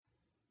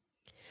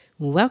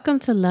Welcome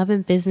to Love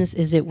and Business.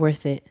 Is It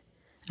Worth It?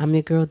 I'm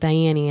your girl,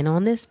 Diane, and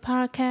on this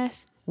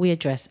podcast, we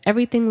address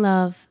everything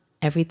love,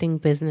 everything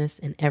business,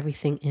 and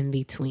everything in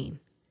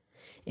between.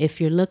 If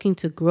you're looking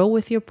to grow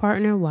with your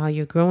partner while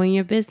you're growing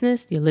your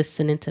business, you're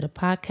listening to the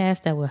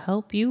podcast that will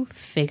help you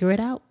figure it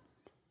out.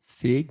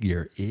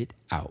 Figure it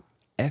out.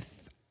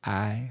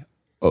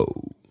 F-I-O.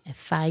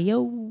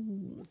 F-I-O.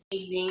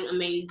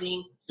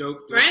 Amazing. Dope.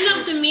 Friend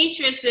of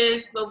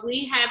Demetrius's, but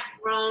we have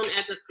grown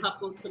as a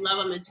couple to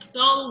love him in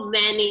so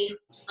many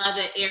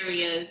other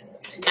areas,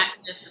 not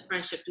just the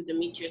friendship through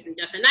Demetrius and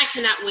Justin. I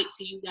cannot wait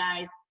till you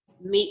guys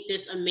meet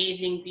this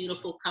amazing,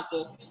 beautiful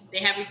couple. They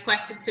have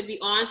requested to be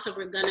on, so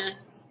we're gonna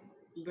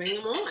bring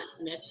them on.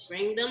 Let's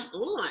bring them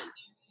on.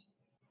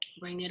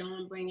 Bring it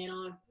on, bring it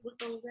on. What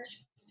song is that?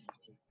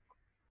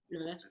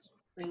 No, that's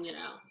Bring It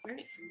Out,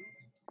 right?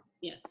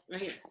 Yes,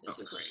 right here. So it's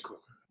recording. Cool.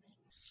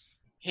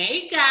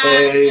 Hey guys.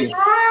 Hey.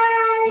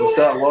 Hi. What's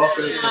up,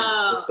 Walker?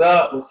 What's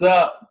up? What's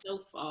up? So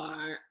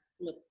far.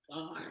 Look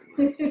far.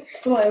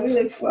 Come on, we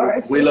look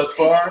far. We look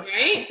far?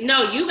 Right?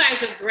 No, you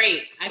guys are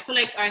great. I feel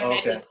like our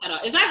head is cut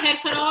off. Is our head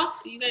cut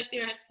off? Do you guys see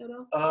our head cut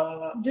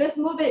off? Just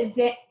move it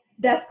down.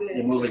 That's good.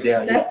 You move it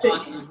down. That's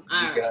Awesome.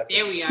 All right,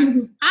 there we are.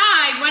 it.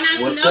 Hi,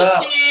 buenas What's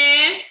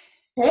noches.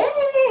 Hey,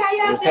 how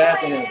y'all What's doing?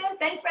 happening?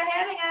 Thanks for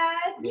having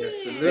us.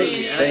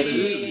 Absolutely, Yay.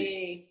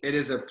 absolutely. It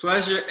is a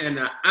pleasure and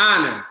an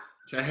honor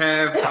to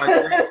have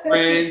our great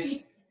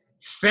friends,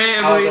 How's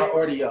family. our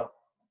audio?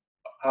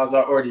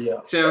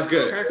 Sounds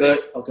good. Perfect. Good?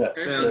 Okay.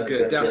 Sounds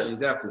good.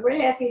 Definitely.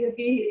 We're happy to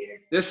be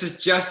here. This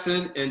is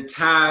Justin and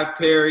Ty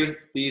Perry.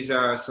 These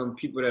are some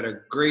people that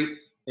are great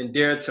and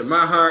dear to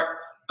my heart.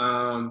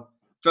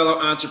 Fellow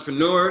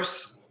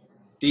entrepreneurs.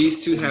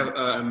 These two have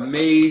an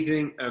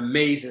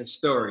amazing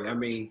story. I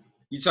mean,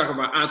 you talk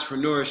about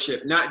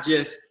entrepreneurship, not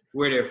just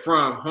where they're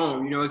from,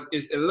 home. You know,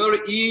 it's a little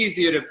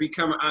easier to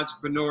become an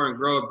entrepreneur and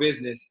grow a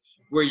business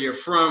where you're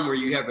from, where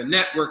you have a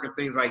network and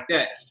things like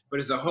that. But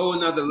it's a whole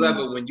nother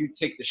level when you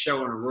take the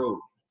show on the road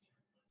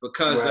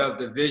because of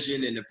the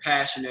vision and the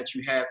passion that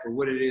you have for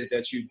what it is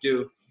that you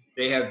do.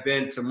 They have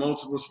been to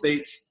multiple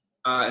states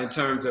in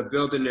terms of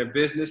building their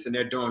business, and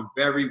they're doing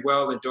very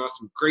well and doing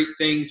some great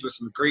things with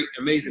some great,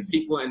 amazing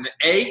people. And the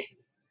A,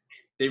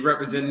 they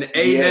represent the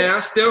A now,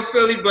 still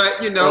Philly,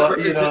 but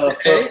represent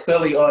the A.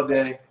 Philly all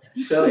day.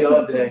 Philly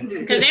all day.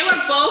 Because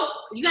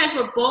you guys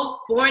were both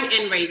born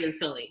and raised in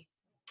Philly,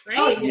 right?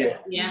 Oh, Yeah.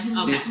 Yeah.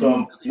 Okay. She's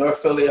from North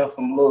Philly. I'm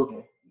from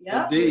Logan.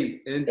 Yep.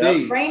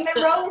 Indeed. Raymond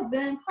Road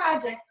then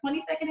Projects,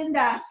 22nd and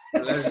Dodge.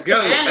 Let's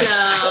go.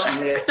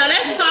 Hello. Yeah. So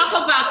let's talk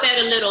about that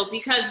a little,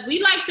 because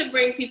we like to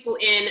bring people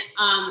in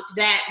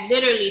that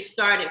literally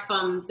started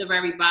from the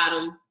very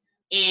bottom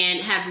and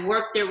have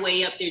worked their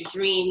way up, their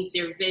dreams,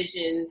 their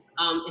visions,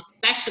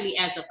 especially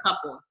as a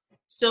couple.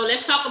 So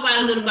let's talk about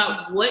a little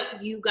about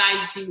what you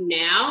guys do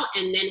now,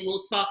 and then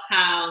we'll talk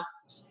how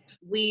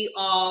we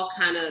all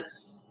kind of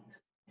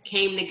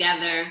came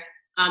together,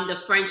 the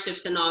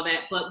friendships and all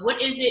that. But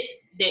what is it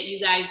that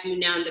you guys do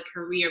now in the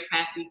career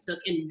path you took,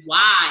 and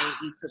why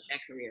you took that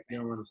career path? You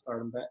don't want to start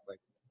them back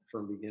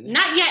from the beginning?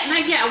 Not yet.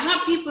 I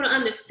want people to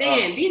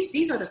understand.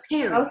 These are the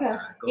parents. Okay.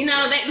 You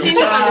know, they need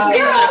to understand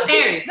these are the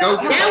parents. Go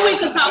for Then we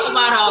can talk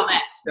about all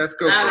that. Let's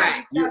go. All for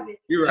right. it.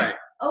 You're right.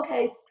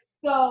 Okay,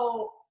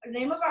 so the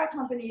name of our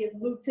company is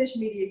Blue Tish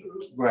Media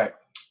Group, Right.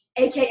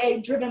 aka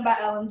Driven by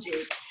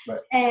LMG. Right.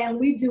 And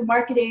we do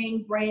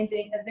marketing,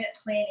 branding, event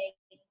planning,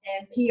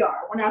 and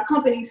PR. When our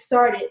company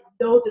started,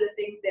 those are the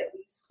things that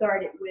we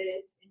started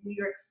with in New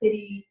York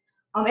City.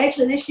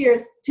 Actually, this year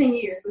is 10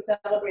 years. We're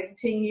celebrating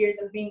 10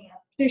 years of being an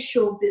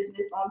official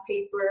business on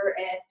paper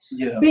and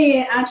being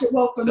being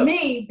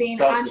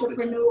an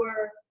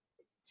entrepreneur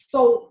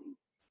solely.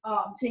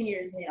 10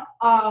 years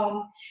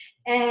now.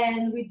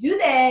 And we do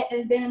that,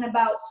 and then in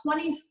about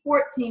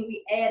 2014,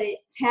 we added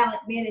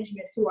talent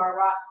management to our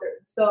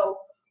roster. So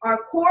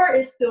our core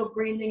is still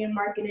branding and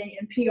marketing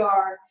and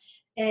PR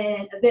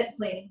and event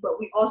planning, but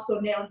we also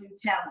now do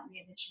talent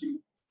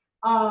management.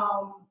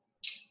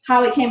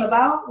 How it came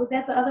about, was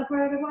that the other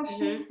part of the question?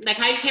 Mm-hmm. Like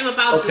how you came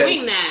about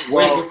doing that.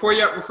 Wait, before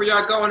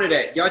y'all go into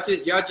that,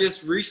 y'all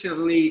just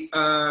recently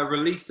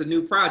released a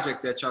new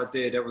project that y'all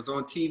did that was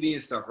on TV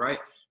and stuff, right?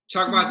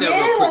 Talk about that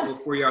real quick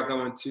before y'all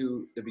go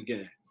into the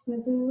beginning.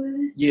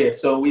 Yeah,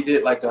 so we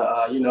did like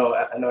I know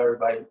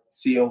everybody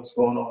seeing what's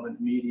going on in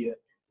the media,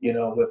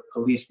 with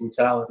police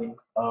brutality.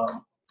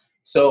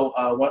 So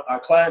a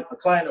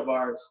client of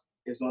ours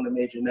is on a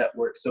major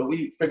network. So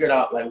we figured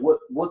out like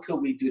what could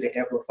we do to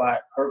amplify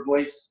her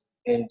voice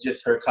and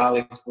just her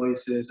colleagues'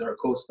 voices or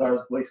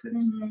co-stars'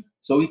 voices. Mm-hmm.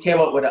 So we came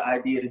up with an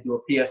idea to do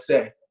a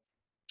PSA,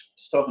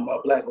 just talking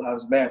about Black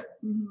Lives Matter.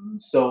 Mm-hmm.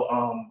 So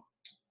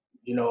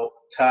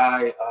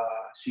Ty,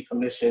 she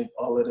commissioned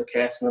all of the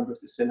cast members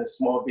to send a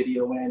small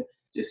video in,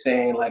 just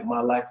saying like,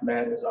 my life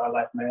matters, our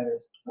life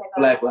matters,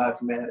 Black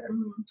Lives Matter.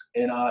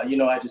 Mm-hmm. And,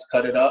 I just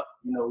cut it up,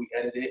 we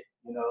edited it,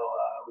 we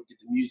did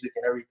the music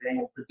and everything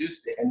and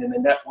produced it. And then the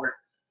network,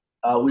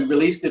 we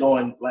released it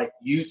on like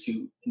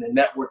YouTube, and the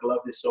network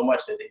loved it so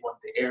much that they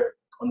wanted to air it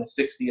on the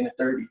 60 and the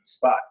 30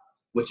 spot.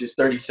 which is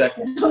 30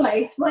 seconds.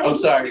 Like, explain. I'm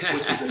sorry, which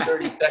is a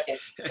 30 second.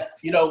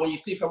 You know, when you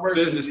see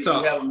commercials, Business we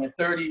talk. have them in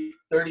 30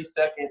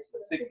 seconds to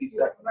 60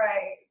 seconds.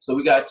 Right. So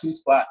we got 2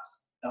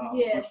 spots.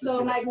 Yeah, which was so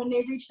good. like when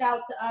they reached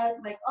out to us,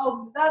 like,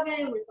 oh, we love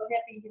it. We're so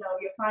happy,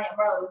 your client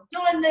Marlo is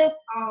doing this.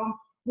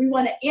 We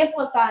want to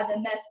amplify the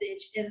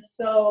message. And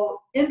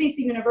so NBC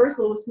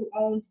Universal is who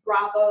owns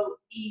Bravo,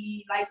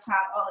 E, Lifetime,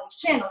 all of these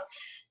channels.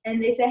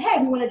 And they said,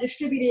 hey, we want to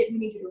distribute it. We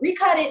need you to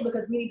recut it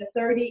because we need a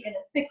 30 and a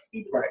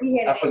 60 because we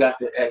had I forgot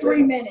to add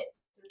 3 minutes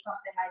or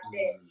something like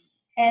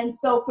that. And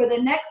so for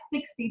the next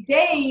 60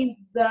 days,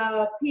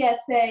 the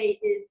PSA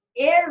is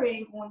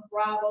airing on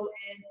Bravo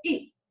and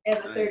E as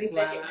a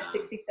 30-second and a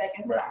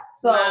 60-second Right. slot.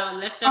 So wow,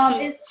 let's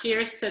definitely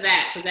cheers to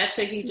that, because that's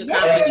a huge Yeah.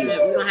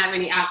 accomplishment. We don't have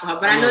any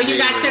alcohol, but I know you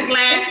got your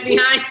glass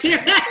behind you.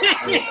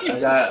 I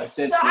got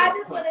So I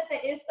just want to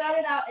say, it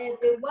started out as,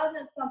 it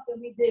wasn't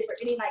something we did for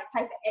any like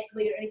type of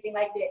accolade or anything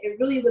like that. It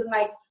really was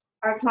like,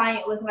 our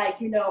client was like,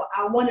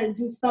 I want to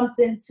do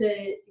something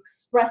to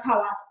express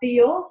how I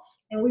feel.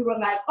 And we were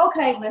like,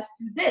 okay, let's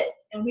do this.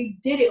 And we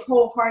did it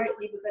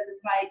wholeheartedly because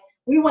it's like,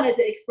 we wanted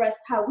to express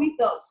how we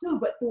felt too,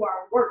 but through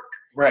our work.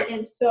 Right.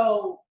 And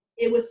so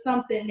it was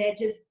something that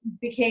just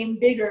became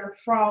bigger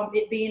from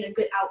it being a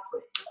good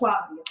output, the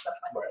quality and stuff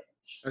like that.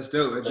 That's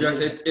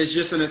dope. It's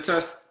just a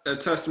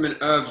testament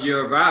of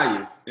your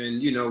value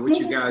and, what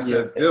you guys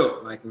have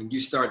built. Like when you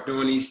start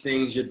doing these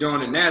things, you're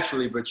doing it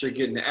naturally, but you're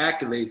getting the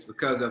accolades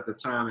because of the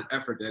time and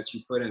effort that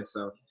you put in.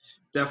 So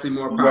definitely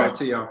more power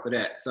to y'all for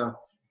that. So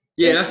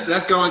yeah,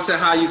 let's go into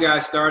how you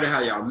guys started,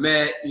 how y'all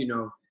met,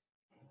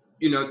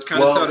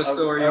 kind of tell the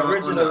story.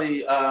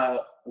 Originally,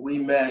 we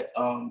met,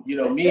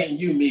 me and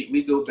you meet,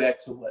 we go back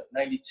to what,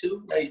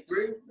 92,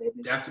 93?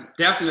 Maybe?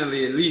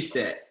 Definitely at least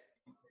that.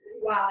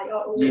 Wow,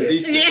 y'all. Yeah. At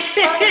least that.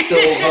 Yeah. So,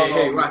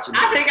 Hey, watch it.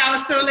 I think I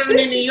was still living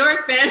in New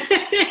York then.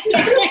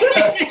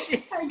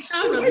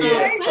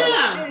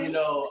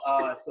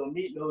 So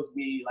Meet knows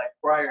me like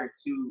prior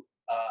to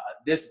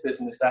this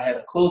business. I had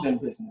a clothing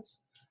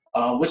business,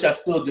 which I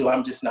still do.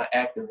 I'm just not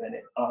active in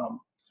it.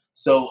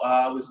 So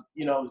I was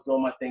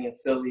doing my thing in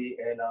Philly,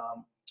 and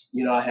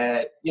I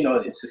had,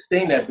 to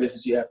sustain that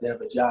business, you have to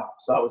have a job.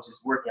 So I was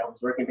just working. I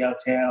was working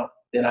downtown.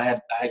 Then I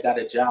got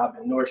a job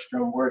in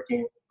Nordstrom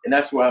working, and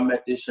that's where I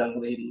met this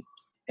young lady,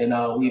 and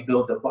we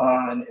built a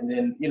bond. And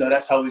then,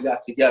 that's how we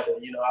got together.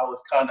 I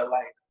was kind of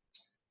like,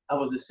 I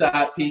was a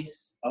side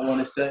piece, I want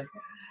to say.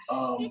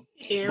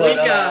 Here we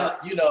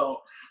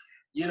go.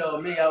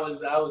 Me, I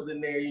was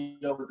in there,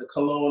 with the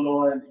cologne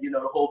on,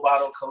 the whole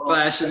bottle of cologne.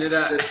 Flashing it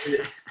up.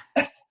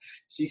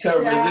 She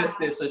couldn't resist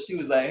it, so she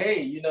was like,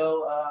 hey,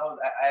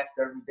 I asked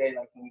her every day,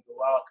 like, can we go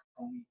out?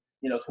 Can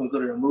we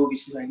go to the movie?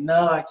 She's like,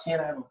 no, I can't,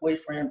 I have a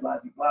boyfriend, blah,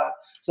 blah, blah.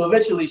 So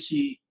eventually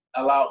she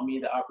allowed me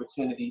the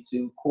opportunity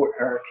to court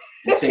her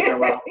and take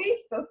her out.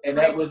 And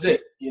that was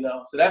it,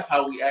 So that's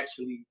how we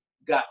actually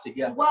got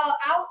together. Well,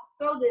 I'll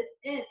throw this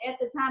in. At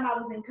the time I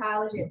was in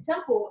college at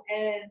Temple,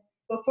 and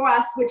before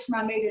I switched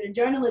my major to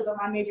journalism,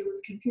 my major was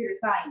computer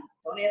science.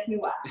 Don't ask me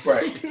why.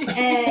 Right.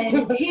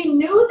 And he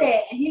knew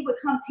that, and he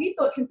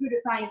thought computer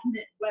science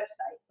meant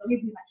website. So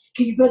he'd be like,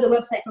 can you build a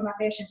website for my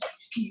fashion brand?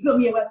 Can you build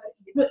me a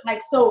website?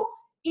 So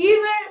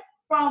even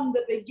from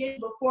the beginning,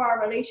 before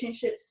our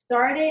relationship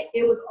started,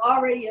 it was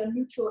already a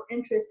mutual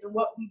interest in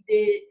what we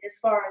did as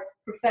far as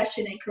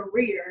profession and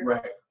career.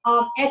 Right.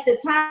 At the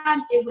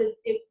time, it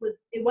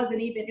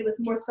wasn't even, it was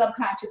more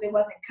subconscious. It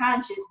wasn't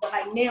conscious. But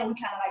like now, we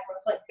kind of like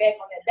reflect back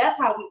on that. That's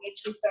how we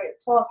actually started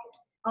talking.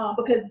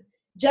 Because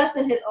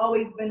Justin has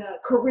always been a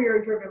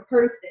career-driven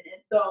person,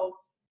 and so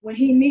when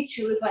he meets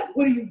you, it's like,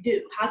 what do you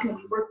do? How can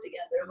we work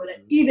together? But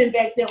even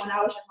back then, when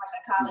I was just like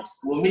a college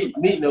student.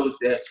 Well, Meet knows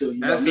that too.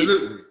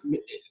 Absolutely.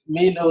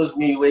 Meet knows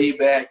me way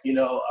back.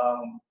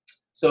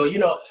 So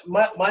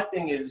my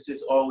thing is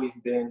just always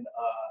been,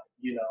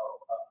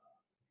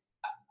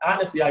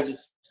 honestly, I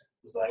just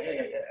was like,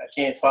 hey, I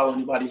can't follow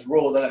anybody's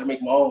rules. I got to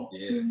make my own.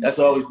 Yeah. That's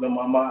always been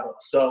my motto.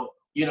 So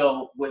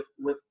with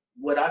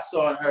what I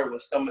saw in her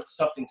was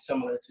something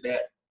similar to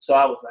that. So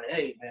I was like,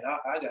 hey, man,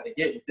 I got to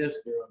get with this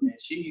girl, man.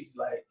 She's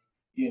like,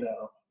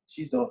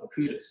 she's doing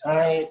computer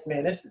science,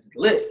 man. This is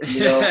lit,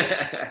 So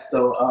yeah.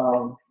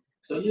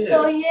 So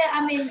yeah,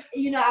 I mean,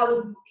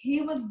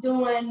 he was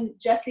doing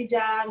Jesse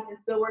John and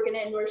still working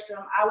at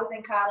Nordstrom. I was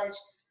in college.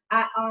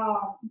 I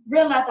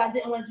realized I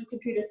didn't want to do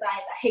computer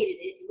science. I hated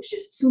it. It was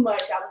just too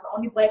much. I was the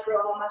only black girl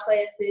in all my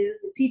classes.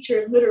 The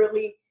teacher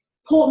literally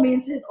pulled me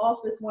into his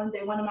office one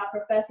day, one of my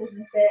professors,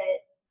 and said,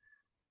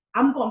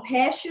 I'm going to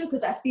pass you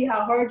because I see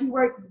how hard you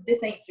work. This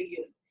ain't for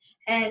you.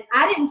 And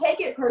I didn't take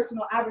it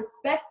personal. I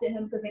respected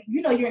him because,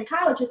 you're in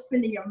college, you're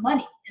spending your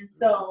money. And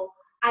so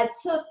I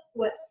took,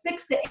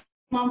 6 to 8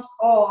 months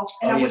off,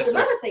 and I went to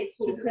real estate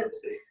school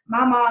because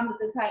my mom was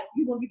the type,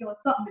 you're going to be doing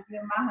something if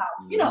you're in my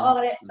house. All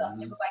of that stuff.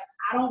 It was like,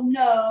 I don't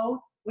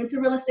know. Went to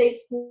real estate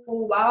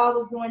school. While I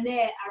was doing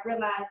that, I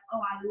realized,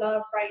 I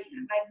love writing.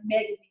 I like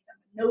magazines.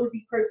 I'm a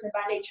nosy person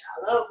by nature.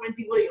 I love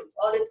Wendy Williams,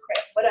 all this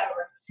crap,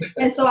 whatever.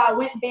 And so I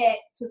went back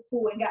to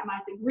school and got my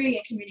degree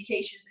in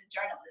communications and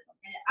journalism.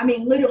 And I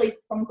mean, literally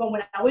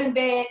when I went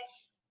back,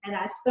 and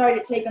I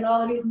started taking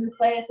all of these new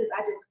classes.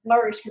 I just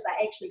flourished because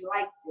I actually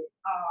liked it.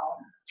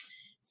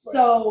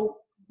 So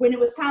when it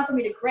was time for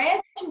me to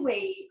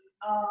graduate,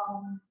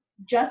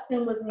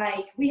 Justin was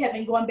like, we have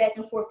been going back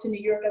and forth to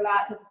New York a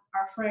lot because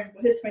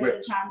his friend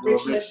at the time,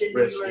 Rich, lived in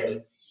New York. Yeah.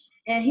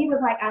 And he was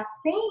like, I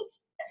think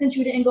since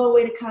you didn't go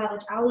away to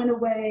college, I went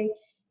away,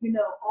 you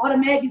know, all the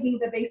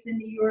magazines are based in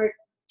New York,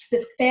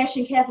 the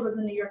fashion capital is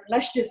in New York,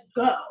 let's just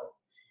go.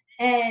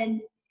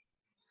 And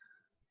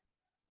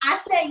I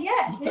said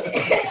yes.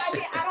 I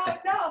mean, I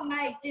don't know.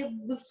 Like, it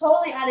was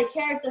totally out of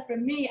character for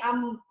me.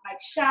 I'm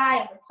like shy,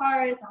 I'm a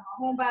Taurus, I'm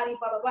a homebody,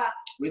 blah, blah, blah.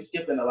 We're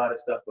skipping a lot of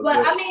stuff.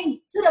 But I mean,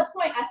 to the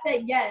point, I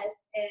said yes,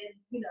 and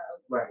you know,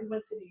 we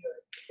went to New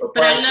York.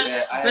 But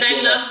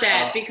I love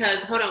that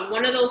because, hold on,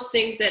 one of those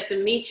things that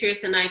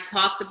Demetrius and I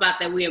talked about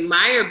that we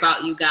admire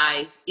about you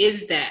guys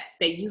is that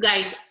you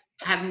guys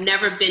have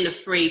never been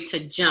afraid to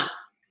jump.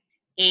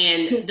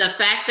 And the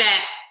fact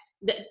that,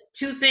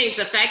 two things,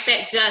 the fact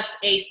that Just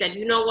said,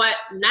 you know what,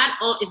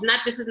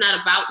 this is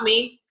not about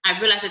me. I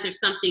realize that there's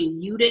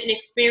something you didn't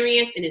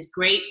experience and it's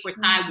great for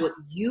Ty, what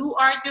you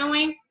are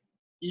doing.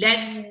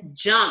 Let's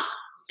jump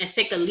and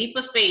take a leap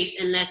of faith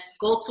and let's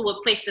go to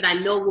a place that I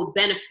know will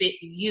benefit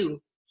you.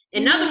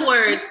 In other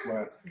words,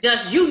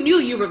 Just you knew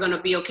you were going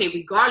to be okay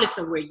regardless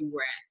of where you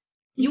were at.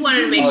 You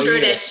wanted to make sure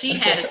that she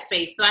had a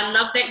space. So I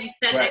love that you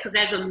said that because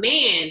as a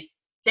man,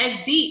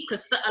 that's deep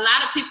because a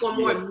lot of people are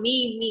more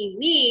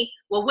me.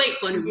 Well, wait,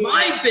 but in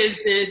my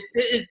business,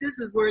 this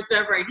is where it's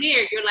at right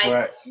here. You're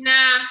like,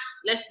 nah,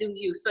 let's do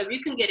you. So if you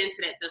can get into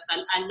that, Just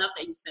I love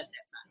that you said that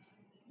time.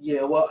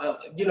 Yeah, well,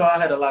 you know, I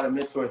had a lot of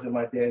mentors in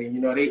my day, and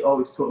you know, they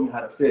always taught me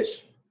how to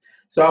fish.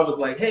 So I was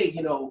like, hey,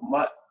 you know,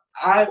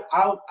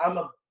 I'm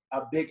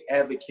a big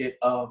advocate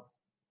of,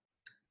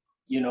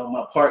 you know,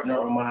 my partner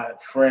or my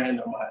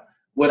friend or my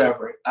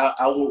whatever.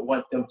 I would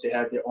want them to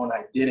have their own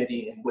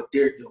identity in what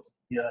they're doing.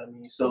 You know what I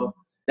mean? So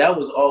that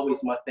was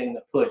always my thing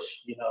to push,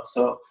 you know.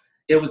 So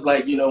it was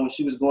like, you know, when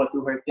she was going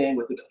through her thing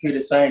with the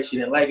computer science, she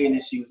didn't like it.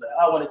 And she was like,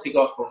 I want to take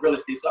off for real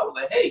estate. So I was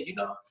like, hey, you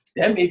know,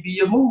 that may be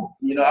your move.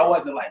 You know, I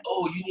wasn't like,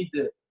 oh, you need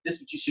to, this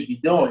is what you should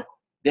be doing.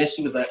 Then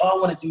she was like, oh, I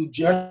want to do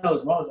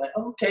journalism. I was like,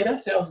 oh, okay,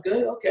 that sounds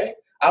good. Okay.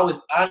 I was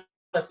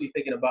honestly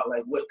thinking about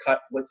like what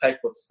type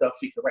of stuff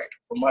she could write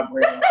for my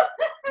brain,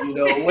 you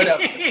know,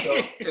 whatever.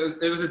 So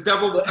it was a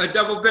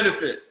double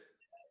benefit.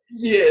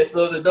 Yeah,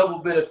 so the double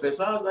benefit.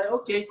 So I was like,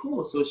 okay,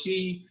 cool. So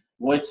she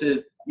went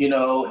to, you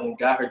know, and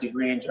got her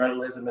degree in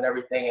journalism and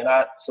everything. And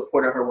I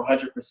supported her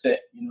 100%,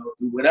 you know,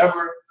 through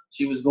whatever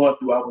she was going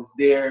through. I was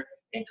there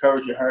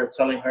encouraging her,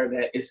 telling her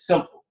that it's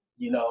simple,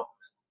 you know.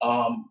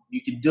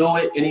 You can do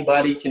it.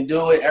 Anybody can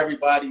do it.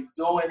 Everybody's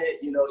doing it,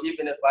 you know,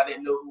 even if I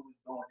didn't know who was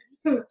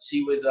doing it.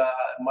 She was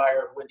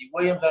admirer of Wendy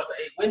Williams. I was like,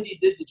 hey, Wendy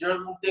did the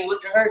journalism thing.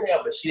 Look at her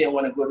now. But she didn't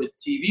want to go to the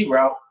TV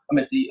route. I'm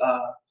at the,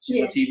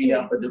 she's on TV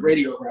now, but the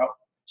radio route.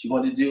 She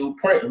wanted to do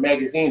print and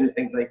magazines and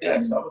things like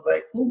that. So I was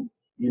like,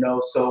 you know,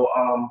 so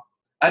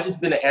I've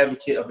just been an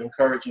advocate of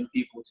encouraging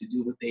people to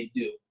do what they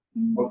do,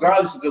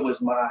 regardless if it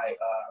was my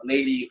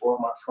lady or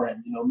my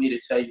friend, you know, me to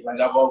tell you, like,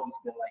 I've always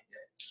been like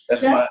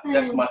that.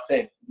 That's my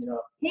thing, you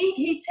know.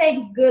 He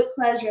takes good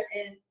pleasure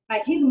in,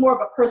 like, he's more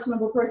of a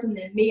personable person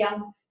than me.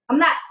 I'm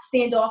not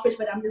standoffish,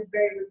 but I'm just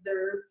very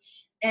reserved.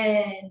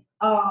 And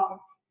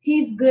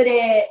he's good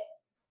at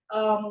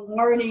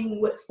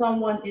learning what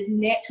someone is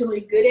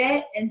naturally good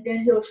at, and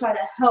then he'll try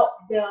to help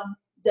them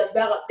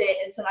develop that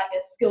into like a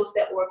skill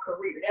set or a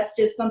career. That's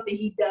just something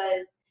he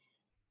does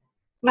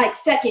like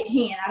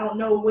secondhand. I don't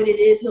know what it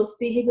is. He'll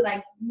be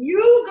like,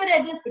 you're good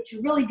at this, but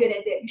you're really good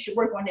at that. You should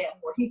work on that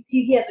more.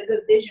 He has a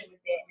good vision with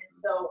that.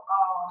 And so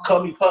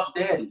call me Puff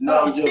Daddy.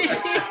 No, I'm joking.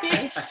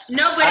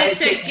 No, but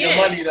it's a gift. Your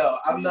money though.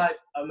 I'm not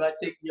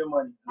taking your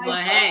money. Well,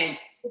 hey.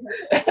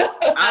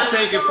 I'll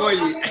take it for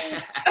you.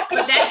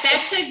 But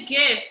that's a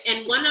gift.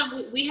 And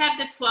we have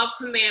the 12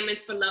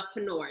 commandments for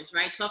lovepreneurs,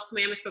 right? 12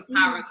 commandments for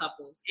power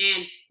couples.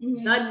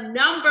 And the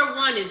number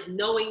one is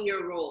knowing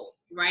your role,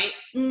 right?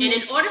 And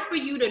in order for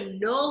you to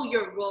know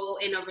your role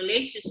in a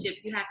relationship,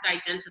 you have to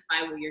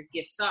identify where your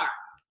gifts are,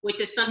 which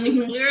is something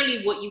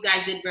clearly what you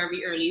guys did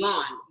very early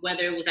on,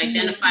 whether it was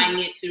identifying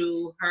it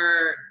through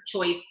her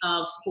choice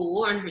of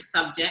school and her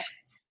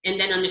subjects, and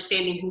then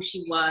understanding who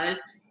she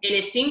was. And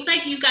it seems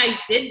like you guys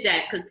did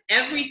that because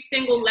every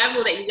single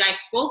level that you guys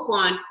spoke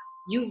on,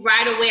 you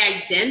right away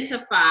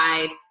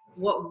identified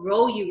what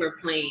role you were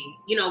playing,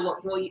 you know,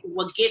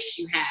 what gifts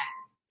you had.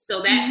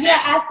 So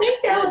I think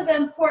that was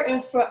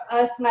important for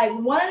us. Like,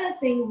 one of the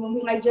things when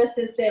we, like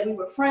Justin said, we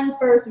were friends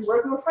first. We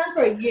were friends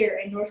for a year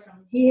in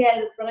Nordstrom. He had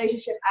a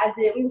relationship, I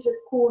did. We were just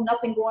cool,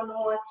 nothing going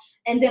on.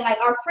 And then, like,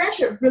 our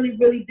friendship really,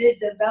 really did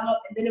develop.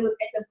 And then it was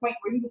at the point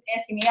where he was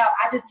asking me out.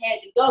 I just had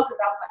to go because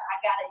I was like,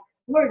 I got to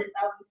explore this.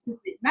 I was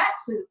stupid not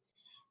to.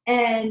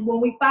 And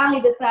when we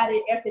finally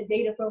decided after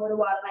dating for a little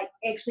while, like,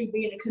 actually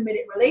be in a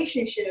committed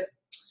relationship,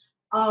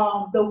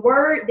 the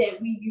word that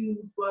we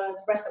used was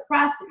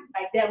reciprocity.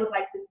 Like, that was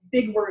like this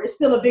big word. It's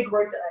still a big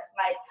word to us.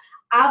 Like,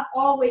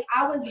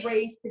 I was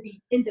raised to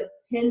be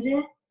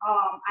independent.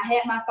 I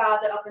had my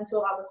father up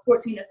until I was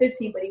 14 or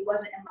 15, but he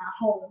wasn't in my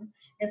home.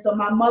 And so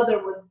my mother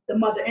was the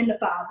mother and the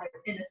father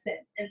in a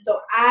sense. And so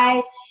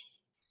I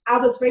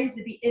was raised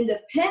to be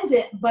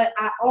independent, but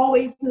I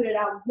always knew that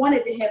I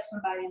wanted to have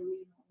somebody to lean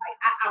on. Like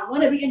I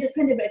want to be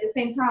independent, but at the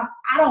same time,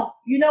 I don't.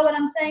 You know what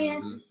I'm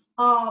saying?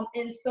 Mm-hmm.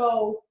 And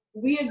so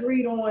we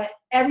agreed on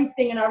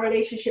everything in our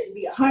relationship to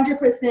be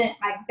 100%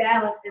 like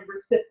balanced and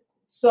reciprocal.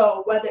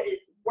 So whether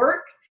it's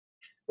work,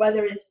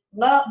 whether it's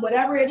love,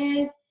 whatever it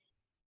is,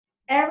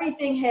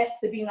 everything has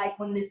to be like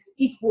on this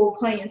equal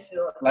playing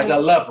field. Like a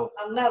level.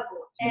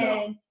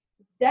 And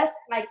that's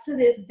like to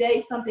this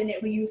day something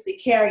that we use to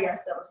carry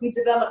ourselves. We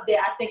developed that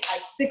I think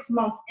like 6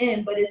 months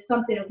in, but it's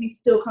something that we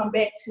still come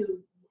back to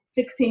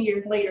 16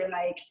 years later.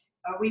 Like,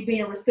 are we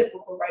being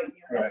reciprocal right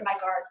now? That's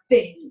like our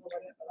thing.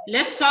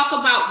 Let's talk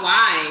about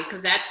why,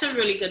 because that's a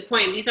really good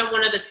point. These are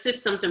one of the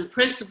systems and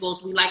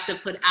principles we like to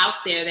put out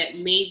there that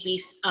may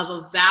be of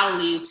a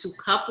value to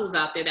couples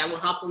out there that will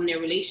help them in their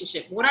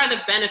relationship. What are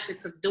the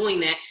benefits of doing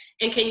that?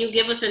 And can you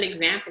give us an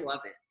example of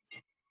it?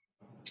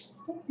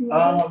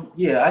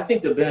 Yeah, I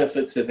think the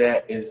benefits of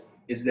that is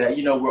that,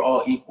 you know, we're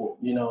all equal.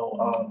 You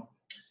know,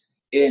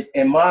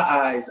 in my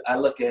eyes, I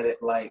look at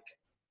it like,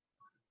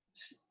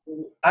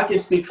 I can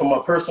speak from my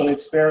personal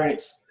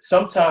experience.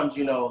 Sometimes,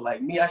 you know,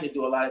 like me, I can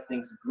do a lot of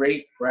things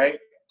great, right?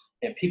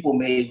 And people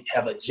may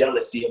have a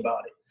jealousy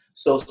about it.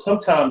 So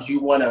sometimes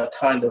you want to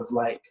kind of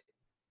like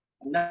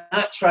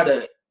not try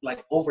to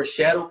like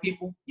overshadow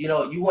people. You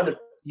know, you want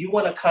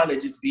to kind of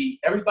just be,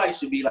 everybody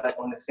should be like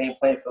on the same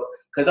playing field,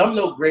 because I'm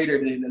no greater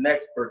than the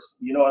next person.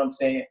 You know what I'm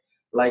saying?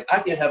 Like I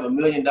can have $1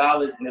 million,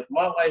 and if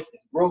my wife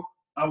is broke,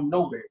 I'm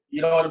nowhere.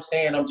 You know what I'm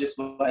saying? I'm just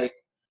like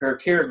her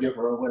caregiver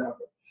or whatever.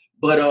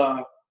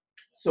 But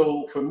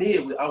so for me,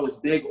 I was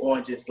big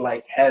on just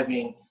like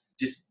having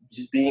just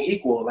being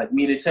equal. Like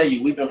me to tell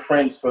you, we've been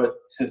friends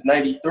since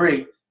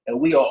 '93, and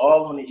we are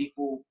all on the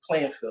equal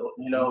playing field.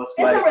 You know, it's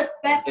like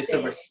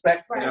a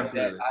respect thing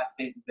that I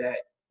think that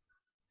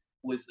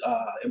was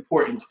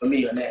important for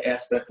me on that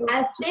aspect of.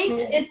 I think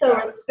it's a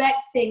respect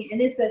thing,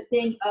 and it's a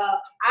thing of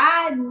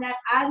I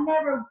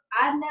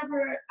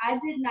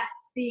did not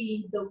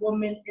see the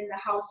woman in the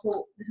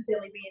household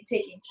necessarily being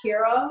taken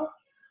care of.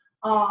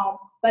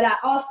 But I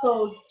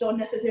also don't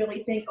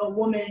necessarily think a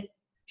woman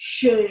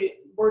should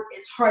work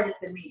as hard as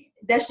a man.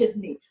 That's just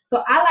me.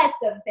 So I like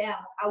the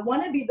balance. I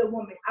want to be the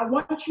woman. I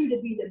want you to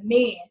be the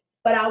man,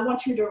 but I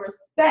want you to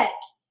respect.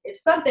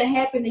 If something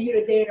happened to you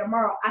today or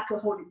tomorrow, I could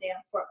hold it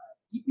down for us.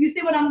 You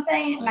see what I'm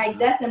saying? Like,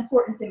 that's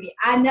important to me.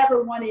 I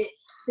never wanted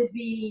to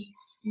be,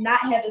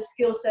 not have a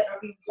skill set or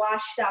be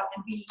washed out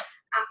and be,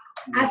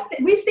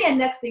 we stand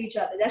next to each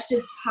other. That's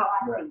just how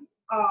I see it.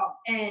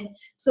 And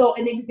so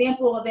an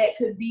example of that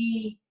could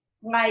be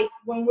like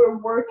when we're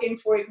working,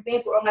 for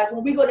example, or like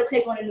when we go to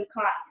take on a new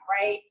client,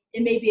 right?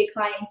 It may be a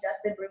client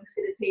Justin brings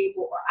to the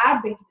table, or I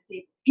bring to the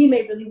table. He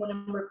may really want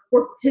to work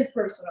with his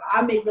person, or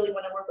I may really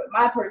want to work with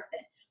my person.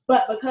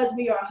 But because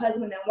we are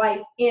husband and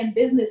wife and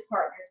business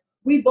partners,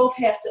 we both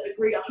have to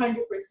agree 100%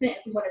 if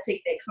we want to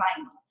take that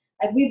client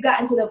on. Like we've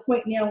gotten to the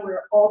point now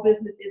where all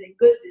business isn't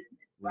good business,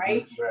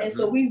 right? Mm-hmm. And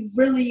so we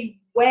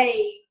really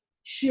weigh,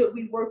 should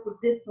we work with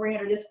this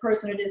brand or this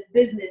person or this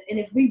business? And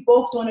if we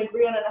both don't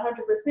agree on it 100%,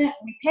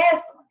 we pass on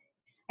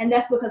it. And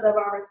that's because of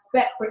our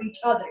respect for each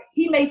other.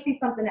 He may see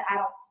something that I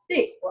don't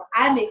see, or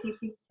I may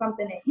see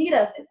something that he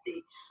doesn't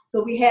see.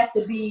 So we have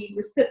to be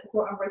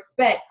reciprocal and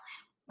respect.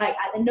 Like,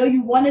 I know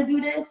you want to do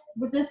this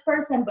with this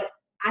person, but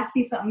I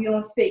see something you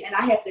don't see. And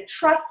I have to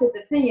trust his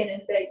opinion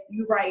and say,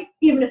 you're right,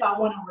 even if I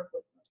want to work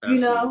with him. Absolutely.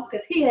 You know,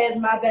 because he has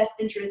my best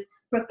interest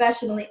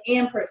professionally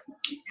and personally.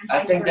 And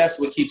I think that's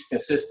what keeps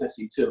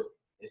consistency too.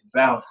 It's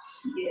balance.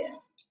 Yeah.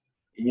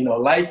 You know,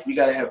 life, you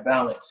got to have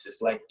balance.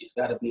 It's like, it's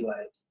got to be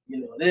like, you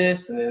know,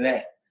 this and then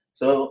that.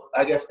 So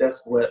I guess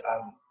that's what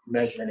I'm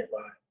measuring it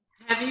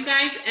by. Have you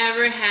guys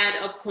ever had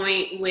a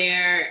point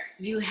where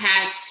you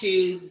had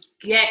to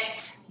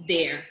get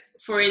there?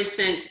 For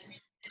instance,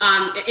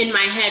 in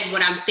my head,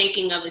 what I'm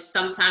thinking of is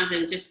sometimes,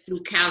 and just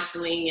through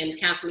counseling and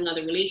counseling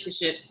other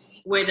relationships,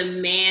 where the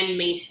man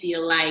may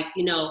feel like,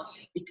 you know,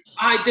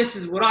 this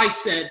is what I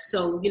said,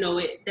 so, you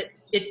know,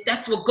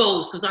 that's what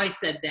goes because I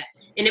said that.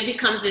 And it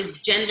becomes this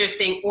gender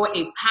thing or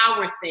a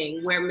power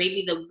thing where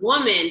maybe the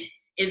woman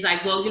is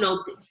like, well, you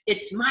know,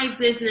 it's my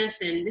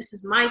business and this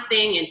is my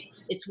thing and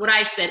it's what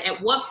I said.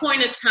 At what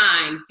point of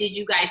time did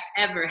you guys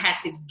ever had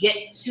to get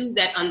to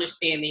that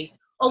understanding?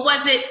 Or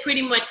was it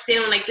pretty much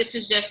saying like, this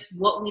is just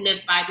what we live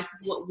by, this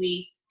is what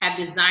we have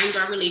designed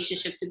our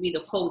relationship to be,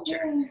 the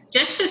culture?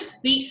 Just to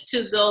speak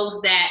to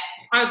those that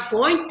are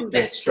going through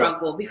that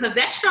struggle, because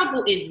that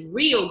struggle is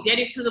real,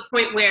 getting to the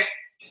point where,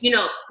 you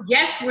know,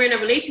 yes, we're in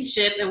a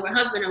relationship and we're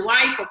husband and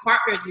wife or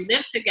partners, we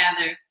live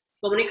together.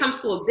 But when it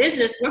comes to a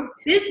business, we're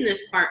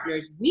business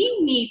partners. We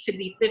need to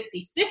be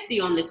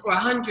 50-50 on this or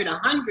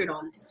 100-100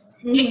 on this.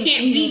 Mm-hmm. It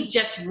can't be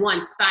just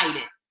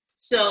one-sided.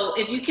 So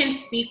if you can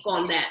speak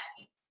on that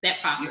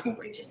process.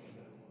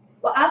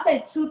 Well, I'll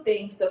say two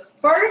things. The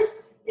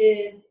first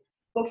is,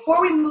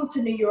 before we moved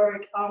to New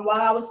York,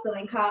 while I was still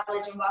in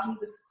college and while he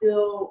was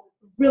still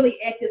really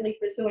actively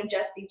pursuing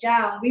Just Be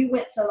John, we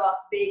went to Las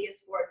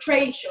Vegas for a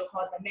trade show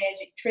called the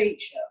Magic Trade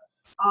Show.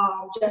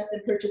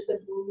 Justin purchased a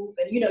booth,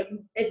 and you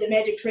at the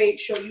Magic Trade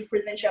Show, you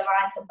present your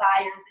line to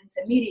buyers and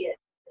to media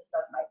and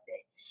stuff like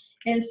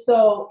that. And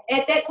so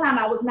at that time,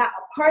 I was not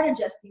a part of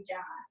Just Be John,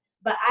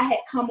 but I had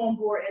come on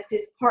board as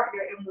his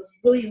partner and was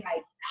really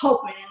like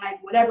helping in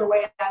like whatever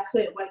way I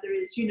could, whether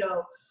it's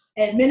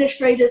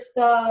administrative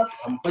stuff,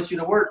 I'm gonna put you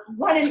to work,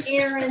 running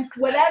errands,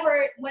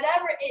 whatever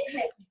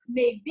it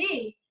may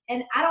be.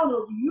 And I don't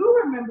know if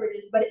you remember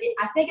this, but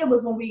I think it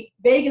was when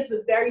Vegas was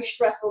very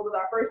stressful. It was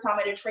our first time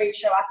at a trade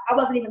show. I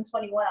wasn't even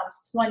 21. I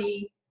was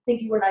 20. I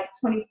think you were like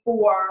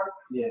 24.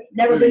 Yeah.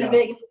 Never been to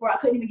Vegas before. I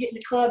couldn't even get in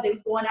the club. They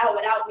was going out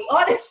without me.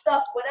 All this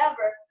stuff,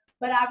 whatever.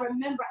 But I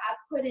remember I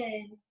put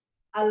in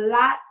a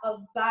lot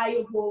of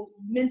valuable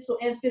mental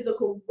and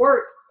physical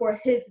work for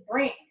his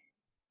brand,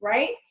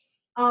 right?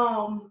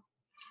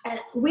 And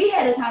we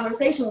had a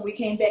conversation when we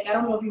came back. I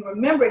don't know if you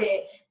remembered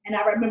it. And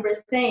I remember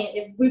saying,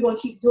 if we're going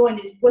to keep doing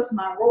this, what's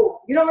my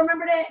role? You don't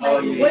remember that?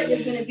 Like, what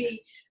is going to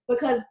be?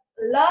 Because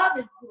love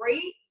is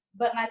great,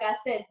 but like I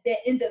said, that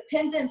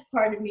independence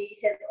part of me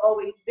has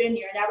always been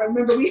here. And I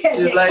remember we had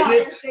that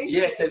conversation.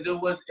 Yeah, because it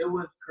was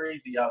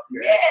crazy out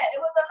here. Yeah, it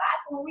was a lot.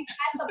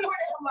 I supported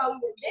him while we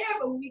were there,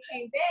 but when we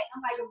came back,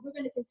 I'm like, if we're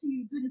going to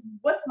continue to do this,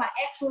 what's my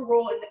actual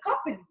role in the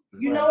company?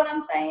 You know what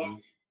I'm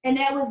saying? And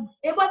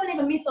it wasn't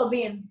even me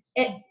being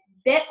at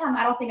that time.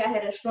 I don't think I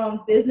had a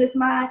strong business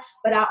mind,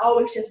 but I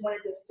always just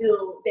wanted to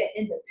feel that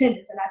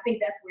independence. And I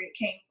think that's where it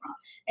came from.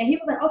 And he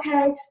was like,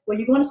 okay, well,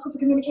 you're going to school for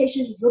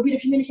communications. You'll be the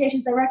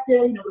communications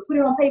director. We put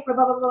it on paper,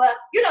 blah, blah, blah,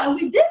 blah. And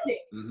we did it.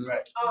 Mm-hmm.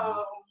 Right.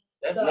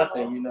 That's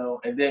nothing,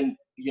 And then,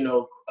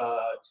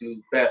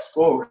 to fast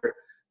forward,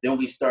 then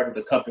we started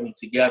a company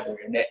together.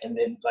 And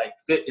then like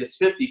it's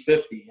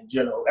 50-50 in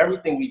general.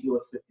 Everything we do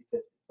is 50-50.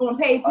 On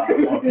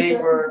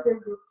paper.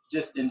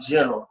 Just in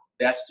general.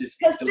 That's just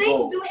because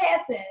things do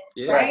happen,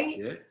 right?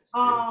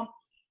 Yeah.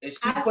 And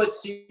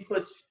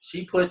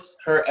she puts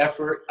her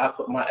effort. I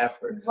put my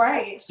effort.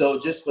 Right. So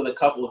just for the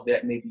couples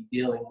that may be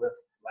dealing with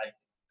like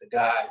the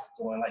guys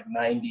doing like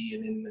 90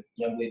 and then the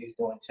young ladies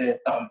doing 10%.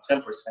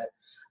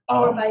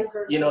 Or vice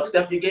versa.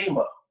 Step your game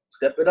up.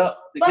 Step it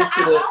up to but get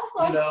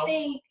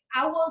to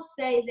I will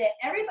say that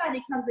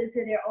everybody comes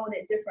into their own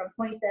at different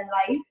points in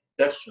life.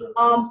 That's true.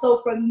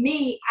 So for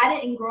me, I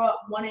didn't grow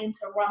up wanting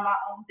to run my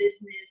own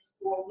business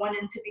or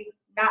wanting to be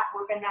not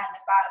working 9 to 5.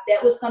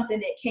 That was something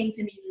that came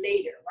to me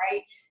later,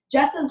 right?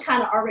 Justin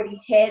kind of already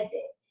had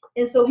that.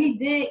 And so he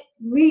did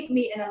lead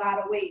me in a lot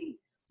of ways.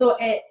 So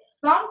at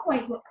some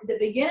point, at the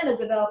beginning of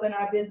developing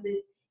our business,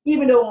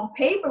 even though on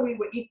paper we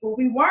were equal,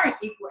 we weren't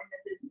equal in the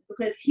business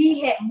because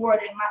he had more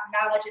than my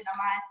knowledge and the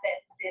mindset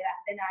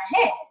than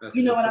I had. That's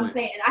you know what I'm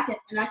saying?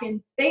 And I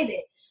can say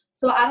that.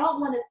 So I don't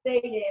want to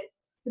say that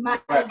my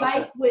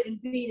advice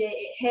wouldn't be that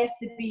it has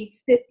to be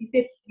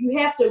 50-50. You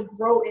have to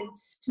grow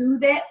into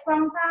that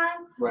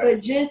sometimes,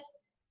 but just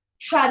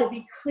try to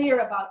be clear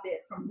about that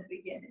from the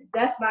beginning.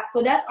 That's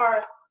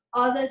our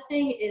other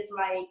thing is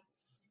like,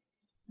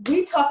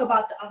 we talk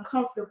about the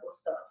uncomfortable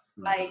stuff.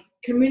 Like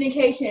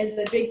communication is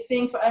a big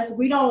thing for us. I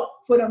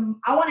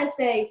want to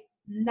say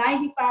 95%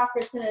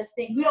 of the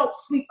things, we don't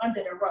sweep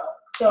under the rug.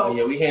 So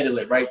we handle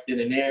it right then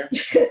and there.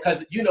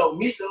 Because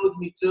Meat knows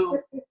me too.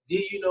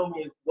 D, you know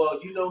me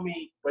but you know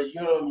me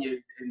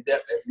as in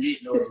depth as Meat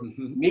knows.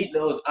 Meat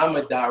knows I'm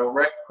a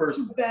direct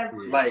person.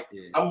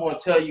 I'm gonna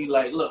tell you,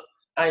 like, look,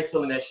 I ain't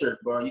feeling that shirt,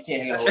 bro. You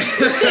can't hang out with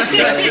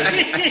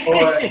me.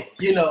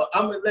 Or,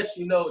 I'm gonna let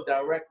you know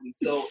directly.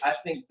 So I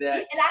think that,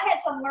 and I had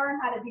to learn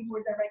how to be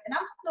more direct, and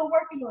I'm still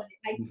working on it.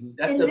 Like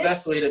that's the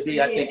best way to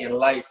be, I think, in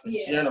life in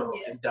general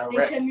is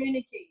direct. And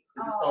communicate.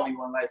 It's only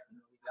one life we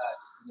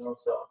got.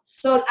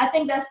 So I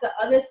think that's the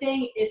other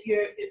thing. If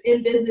you're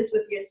in business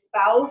with your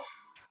spouse,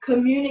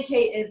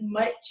 communicate as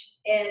much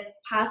as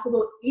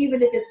possible,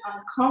 even if it's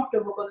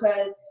uncomfortable,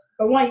 because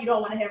for one, you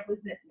don't want to have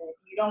resentment.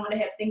 You don't want to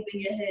have things in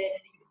your head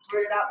and you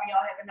blurt it out when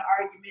y'all having an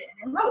argument.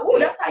 And then, oh,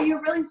 that's how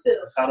you really feel.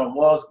 That's how the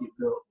walls get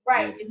built.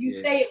 Right. If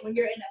you say it when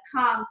you're in a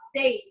calm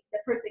state, the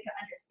person can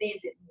understand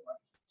it more.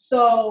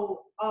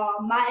 So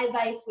my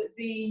advice would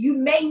be, you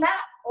may not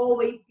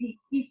always be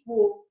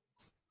equal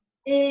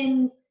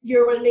in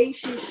your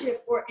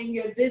relationship or in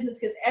your business,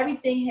 because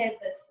everything has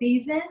a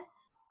season.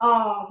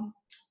 I'm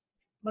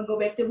gonna go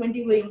back to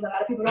Wendy Williams. A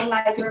lot of people don't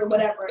like her or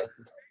whatever.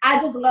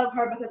 I just love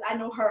her because I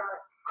know her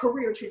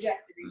career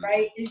trajectory,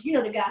 right? And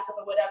the gossip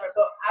or whatever.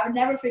 But I'll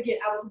never forget,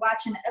 I was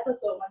watching an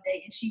episode one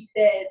day and she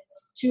said,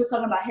 she was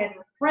talking about having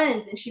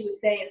friends, and she was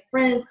saying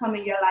friends come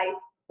in your life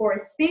for a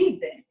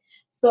season.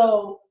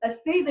 So a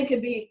season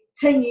could be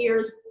 10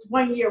 years,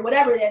 1 year,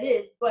 whatever that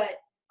is. But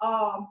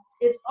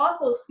it's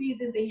also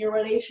seasons in your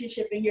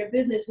relationship, in your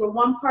business, where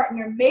one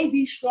partner may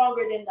be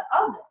stronger than the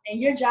other,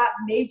 and your job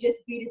may just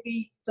be to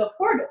be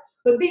supportive,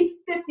 but be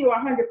 50 or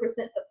 100%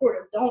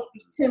 supportive. Don't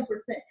be 10%.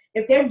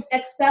 If they're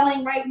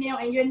excelling right now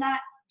and you're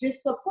not,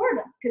 just support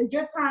them, because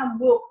your time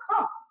will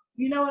come.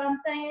 You know what I'm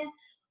saying?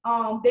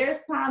 There's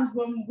times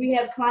when we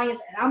have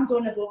clients and I'm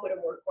doing a book of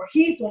the work, or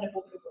he's doing a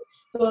book of the work.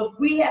 So if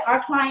we have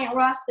our client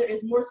roster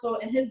is more so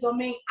in his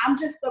domain, I'm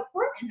just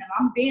supporting him.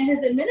 I'm being his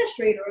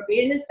administrator or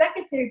being his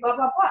secretary, blah,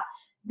 blah, blah.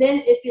 Then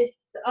if it's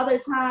the other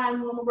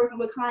time when we're working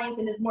with clients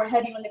and it's more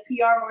heavy on the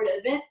PR or the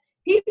event,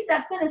 he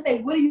steps in and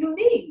say, what do you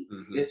need?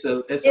 Mm-hmm. It's a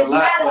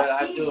lot, but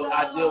I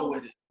deal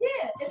with it.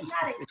 Yeah, it's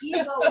not an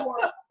ego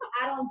or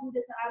I don't do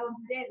this or I don't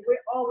do that. We're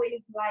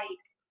always like,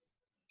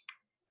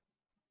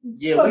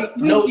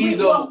 no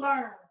ego.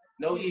 Learn.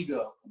 No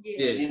ego.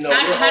 Yeah. You know,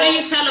 how do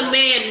you tell a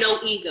man no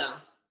ego?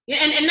 Yeah,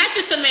 and not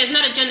just a man, it's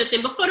not a gender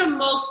thing, but for the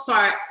most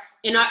part,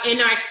 in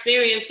our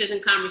experiences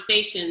and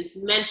conversations,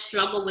 men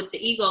struggle with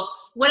the ego.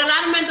 What a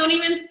lot of men don't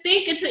even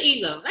think it's an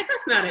ego. Like,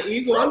 that's not an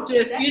ego. I'm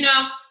just,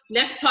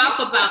 let's talk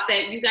about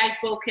that. You guys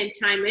both can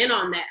chime in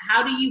on that.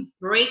 How do you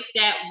break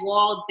that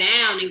wall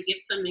down and give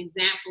some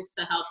examples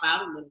to help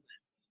out a little bit?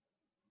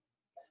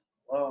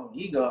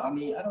 Ego. I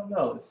mean, I don't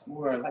know. It's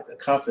more like a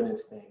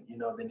confidence thing,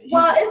 than the ego.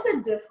 Well,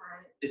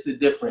 it's a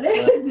difference.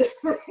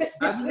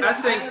 I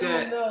think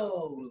that.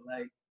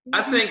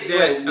 I think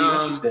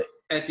that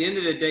at the end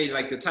of the day,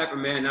 like the type of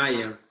man I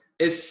am,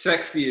 it's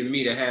sexy to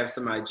me to have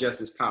somebody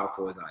just as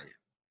powerful as I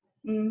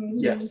am. Mm-hmm.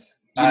 Yes,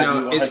 I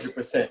do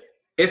 100%.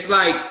 It's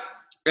like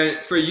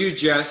for you,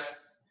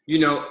 Jess.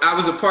 I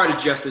was a part of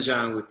Just the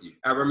John with you.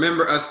 I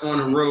remember us on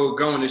the road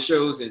going to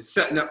shows and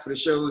setting up for the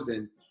shows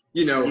and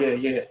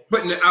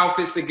putting the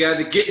outfits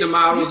together, getting the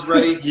models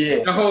ready,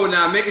 the whole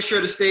nine, making sure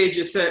the stage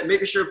is set,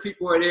 making sure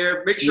people are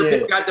there, making sure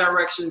people got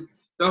directions,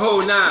 the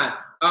whole nine.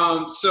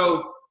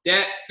 So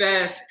that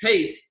fast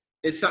pace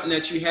is something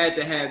that you had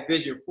to have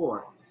vision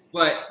for.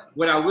 But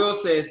what I will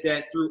say is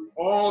that through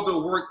all the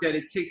work that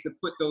it takes to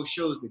put those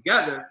shows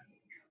together,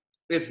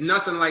 it's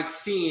nothing like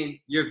seeing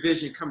your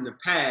vision come to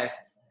pass,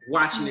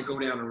 watching it go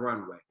down the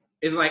runway.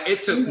 It's like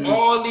it took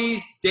all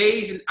these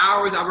days and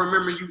hours. I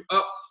remember you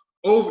up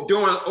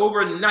doing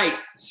overnight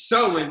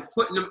sewing,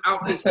 putting them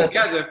outfits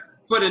together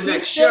for the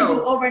next show.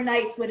 Do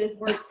overnights with his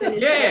work.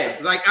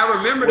 Like I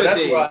remember the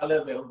days. That's why I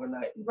live it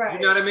overnight. Right. You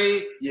know what I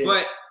mean? Yeah.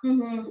 But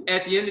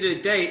at the end of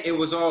the day, it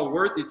was all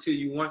worth it to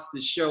you once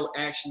the show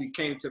actually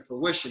came to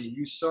fruition and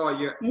you saw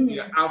your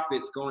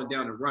outfits going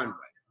down the runway.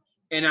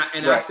 And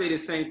I say the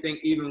same thing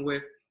even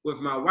with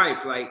my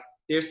wife. Like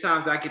there's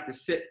times I get to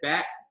sit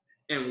back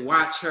and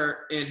watch her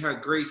in her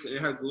grace and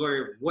in her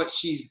glory of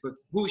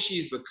who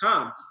she's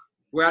become,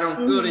 where I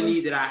don't feel the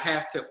need that I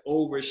have to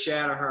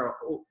overshadow her,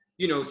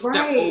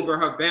 step over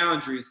her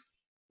boundaries.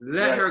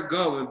 Let her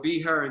go and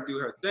be her and do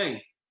her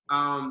thing.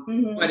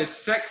 But it's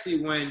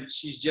sexy when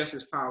she's just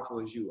as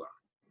powerful as you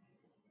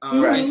are.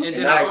 And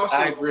then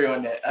I agree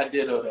on that. I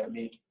did all that,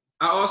 me.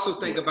 I also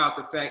think about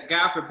the fact,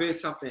 God forbid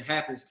something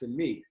happens to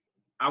me.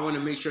 I want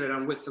to make sure that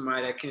I'm with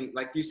somebody that can,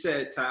 like you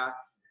said, Ty,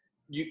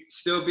 you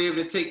still be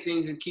able to take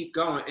things and keep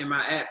going in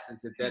my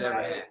absence if that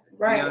ever happens.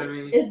 Right. You know what I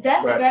mean?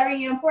 That's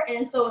very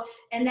important.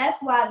 And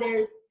that's why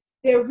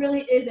there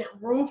really isn't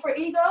room for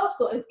ego.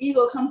 So if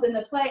ego comes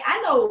into play,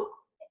 I know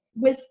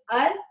with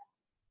us,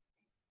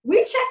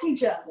 we check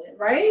each other,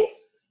 right?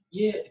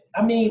 Yeah.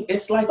 I mean,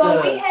 it's like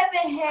but we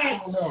haven't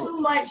had too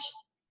much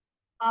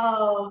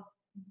of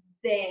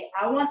that.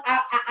 I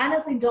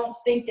honestly don't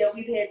think that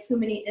we've had too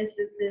many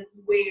instances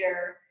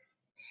where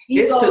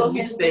ego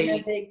has been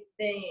a big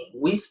thing.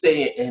 We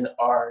stay in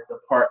our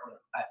department,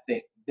 I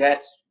think.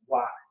 That's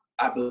why.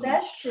 I believe.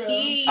 That's true.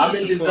 I'm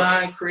in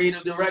design,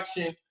 creative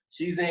direction.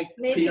 She's in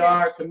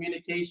PR,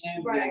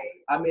 communications. Right. And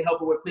I may help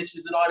her with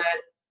pictures and all that.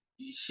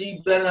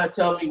 She better not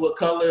tell me what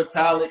color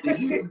palette to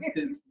use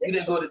because we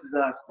didn't go to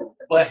design school.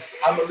 But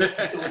I'm going to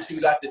listen to what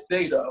you got to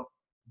say, though.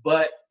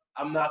 But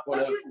I'm not going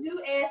to. But you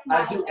do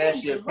ask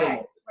ask your opinion.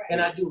 Right.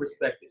 And I do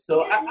respect it.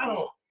 So I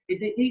don't.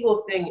 The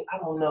ego thing, I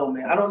don't know,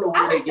 man. I don't know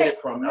where they get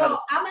it from. No,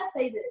 I'm going to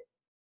say this.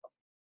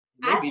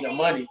 Maybe the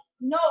money.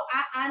 No,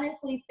 I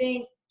honestly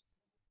think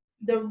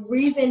the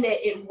reason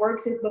that it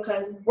works is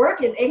because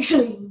work is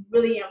actually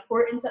really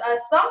important to us.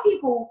 Some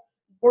people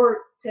work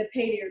to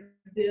pay their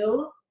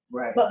bills.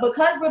 Right. But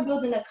because we're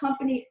building a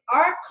company,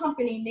 our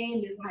company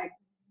name is like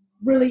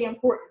really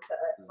important to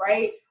us,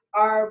 right?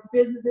 Our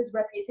business's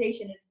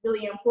reputation is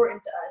really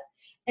important to us.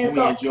 And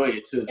we enjoy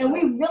it too. And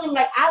we really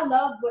I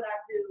love what I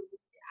do.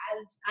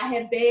 I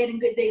have bad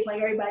and good days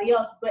like everybody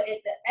else, but at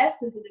the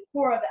essence, at the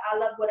core of it, I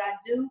love what I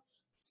do.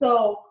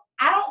 So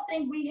I don't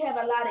think we have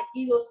a lot of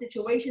ego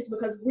situations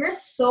because we're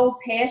so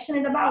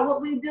passionate about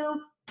what we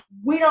do.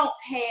 We don't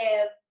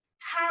have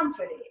time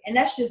for that, and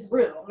that's just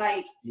real. And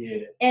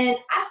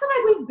I feel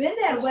like we've been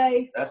that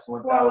way. That's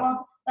 1,000.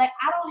 Like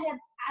I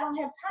don't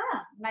have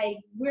time. Like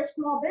we're a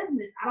small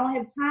business. I don't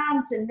have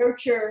time to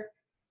nurture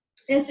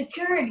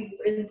insecurities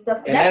and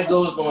stuff. And that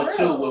goes on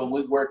too when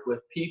we work with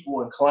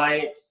people and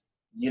clients.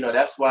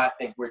 That's why I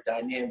think we're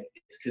dynamic.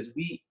 It's because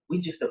we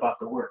just about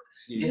the work.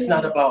 Yeah. It's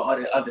not about all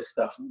the other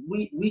stuff.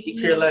 We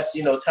could care less.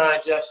 Ty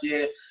and Josh,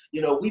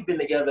 we've been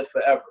together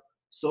forever.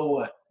 So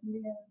what?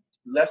 Yeah.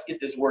 Let's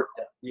get this work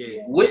done.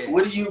 Yeah.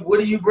 What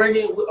are you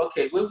bringing?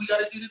 Okay, what we got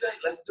to do today?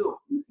 Let's do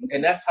it.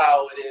 And that's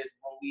how it is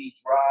when we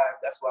drive.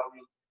 That's why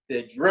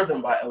they're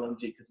driven by LMG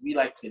because we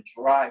like to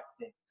drive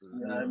things.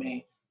 You know what I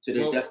mean? To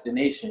their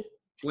destination.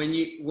 when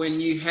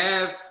you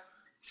have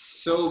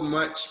so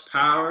much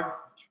power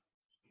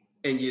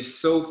and you're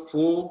so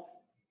full,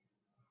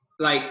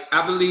 like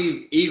I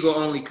believe ego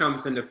only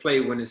comes into play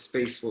when there's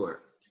space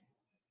for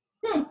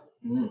it.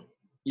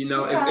 You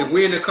know, if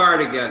we're in a car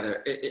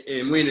together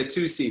and we're in a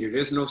two-seater,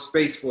 there's no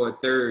space for a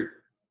third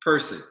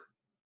person.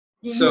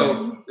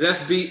 So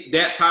let's be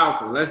that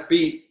powerful.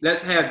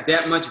 Let's have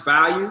that much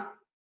value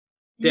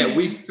that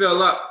we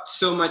fill up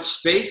so much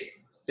space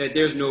that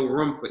there's no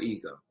room for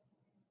ego.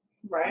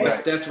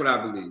 Right. That's what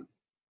I believe.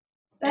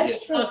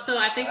 That's true. Also,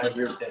 I think what's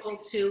helpful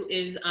too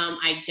is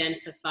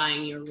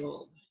identifying your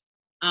role.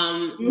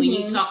 When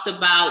you talked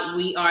about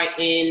we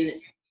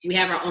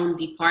have our own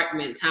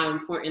departments, how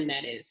important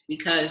that is.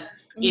 Because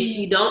if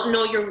you don't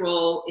know your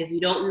role, if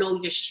you don't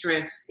know your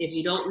strengths, if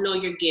you don't know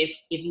your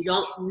gifts, if you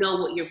don't know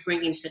what you're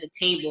bringing to the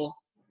table,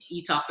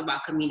 you talked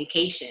about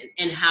communication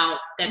and how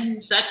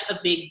that's such a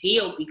big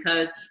deal,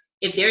 because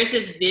if there's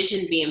this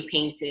vision being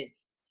painted,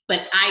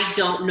 but I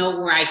don't know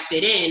where I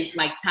fit in,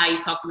 like Ty, you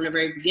talked about in the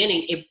very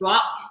beginning, it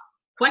brought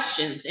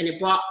questions and it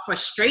brought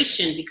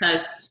frustration,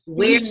 because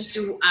where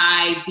do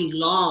I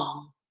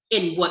belong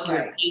in what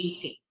you're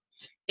painting?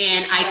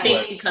 And I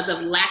think because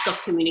of lack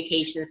of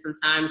communication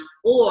sometimes,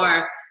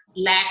 or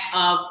lack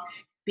of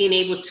being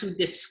able to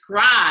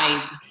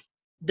describe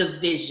the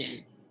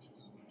vision,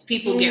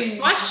 people get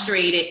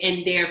frustrated,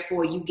 and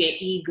therefore you get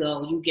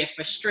ego, you get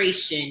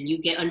frustration, you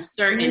get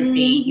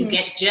uncertainty, you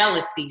get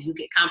jealousy, you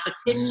get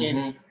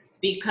competition,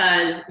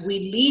 because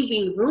we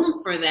leaving room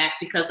for that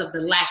because of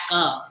the lack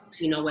of,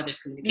 whether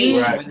it's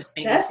communication, whether it's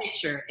painting a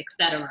picture,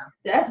 etc.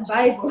 That's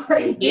Bible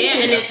right there.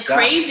 Yeah, and it's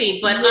crazy,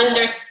 but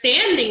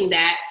understanding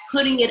that,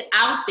 putting it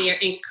out there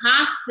and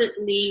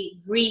constantly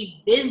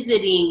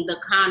revisiting the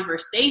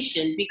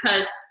conversation,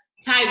 because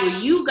Ty, where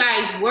you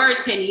guys were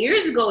 10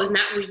 years ago is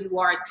not where you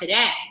are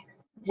today.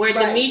 Where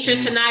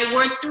Demetrius and I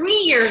were 3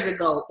 years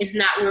ago is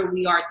not where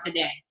we are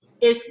today.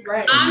 It's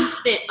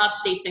constant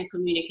updates and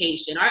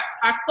communication. Our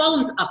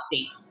phones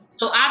update.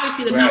 So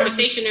obviously the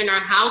conversation in our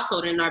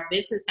household and our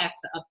business has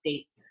to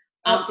update.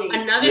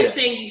 Another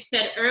thing you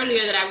said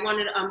earlier that I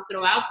wanted to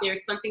throw out there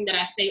is something that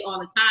I say all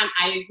the time.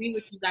 I agree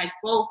with you guys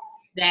both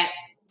that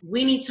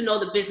we need to know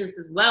the business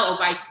as well, or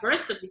vice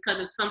versa, because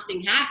if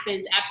something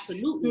happens,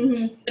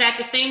 absolutely. But at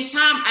the same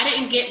time, I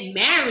didn't get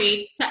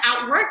married to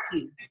outwork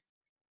you.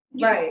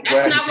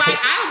 That's not why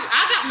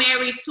I got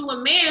married to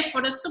a man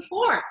for the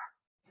support.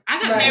 I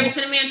got married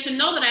to the man to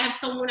know that I have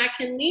someone I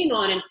can lean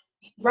on. And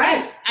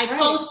I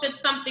posted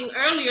something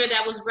earlier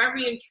that was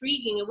very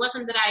intriguing. It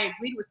wasn't that I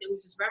agreed with it. It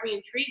was just very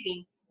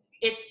intriguing.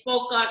 It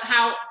spoke on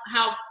how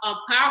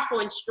powerful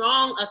and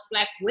strong us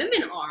Black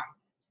women are.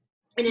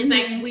 And it's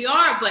like, we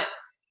are, but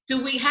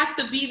do we have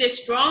to be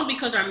this strong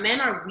because our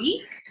men are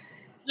weak?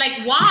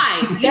 Like,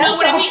 why? You know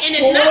what I mean? And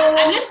it's not,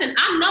 and listen,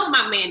 I know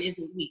my man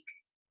isn't weak,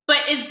 but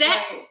is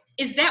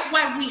that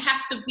why we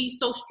have to be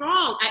so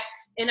strong?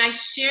 I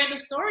share the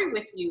story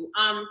with you.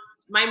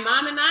 My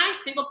mom and I,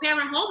 single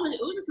parent home, it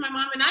was just my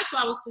mom and I till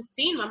I was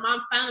 15. My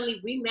mom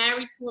finally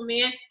remarried to a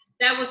man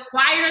that was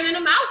quieter than a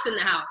mouse in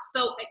the house.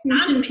 So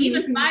honestly,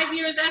 even 5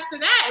 years after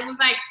that, it was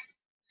like,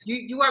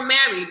 you are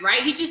married,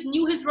 right? He just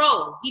knew his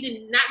role. He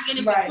did not get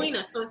in between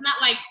us. So it's not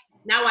like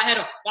now I had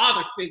a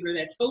father figure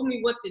that told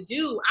me what to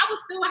do. I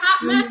was still a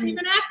hot mess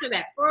even after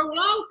that for a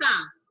long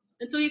time.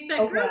 Until he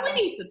said, girl, we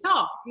need to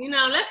talk.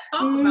 Let's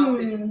talk about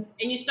this. And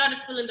you started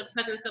feeling the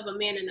presence of a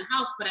man in the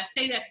house. But I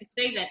say that to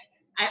say that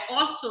I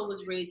also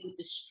was raised with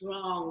a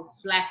strong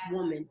Black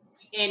woman.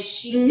 And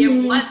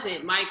there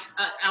wasn't, I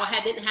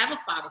didn't have a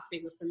father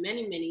figure for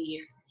many, many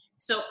years.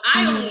 So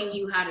I only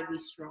knew how to be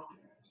strong.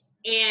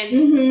 And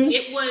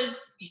it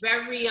was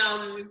very,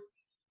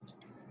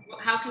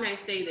 how can I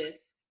say this?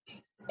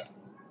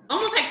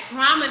 Almost like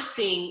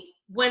promising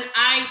when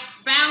I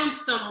found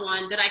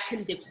someone that I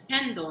can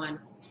depend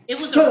on. It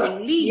was a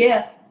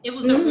relief. It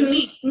was a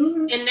relief.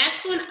 And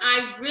that's when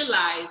I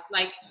realized,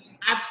 like,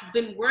 I've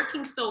been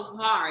working so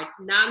hard,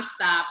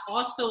 nonstop,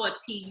 also a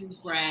TU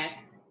grad.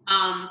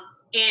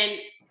 And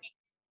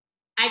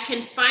I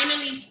can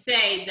finally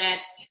say that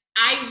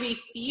I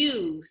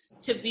refuse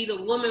to be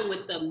the woman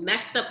with the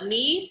messed up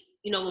knees,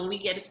 when we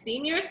get to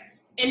seniors,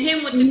 and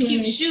him with the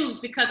cute shoes,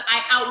 because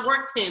I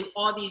outworked him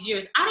all these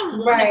years. I don't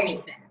want to be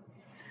that.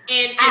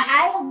 And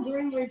I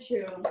agree with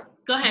you.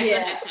 Go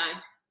ahead,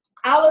 Ty.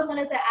 I was going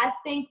to say, I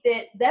think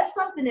that that's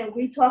something that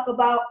we talk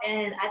about,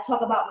 and I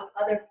talk about with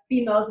other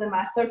females in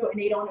my circle, and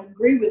they don't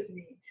agree with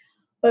me.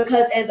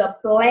 Because as a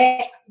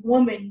Black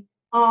woman,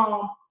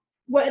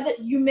 whether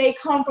you may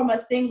come from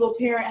a single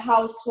parent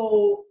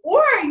household,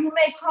 or you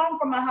may come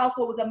from a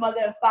household with a mother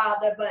and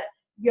father, but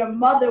your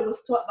mother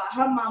was taught by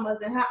her mamas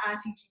and her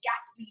aunties, you got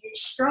to be a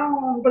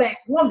strong Black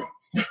woman,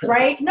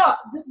 right? No,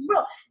 this is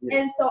real.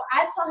 And so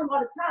I tell him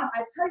all the time,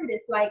 I tell you this,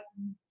 like,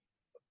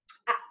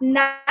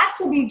 not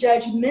to be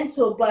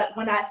judgmental, but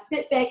when I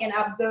sit back and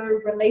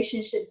observe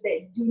relationships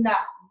that do not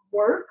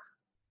work,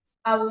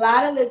 a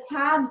lot of the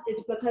times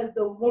it's because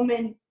the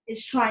woman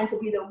is trying to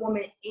be the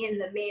woman and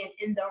the man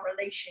in the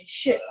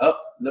relationship. Oh,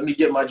 let me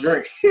get my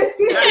drink.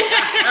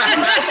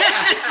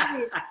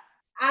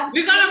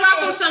 We're gonna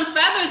ruffle some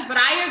feathers, but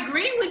I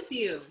agree with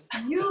you.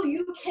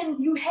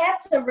 You have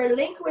to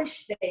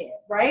relinquish that,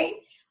 right?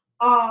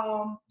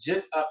 I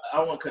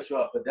won't cut you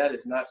off, but that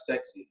is not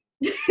sexy.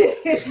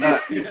 It's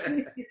not.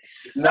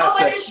 It's not but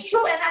sexy. it's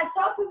true, and I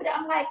tell people that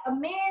I'm like, a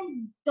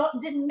man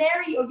didn't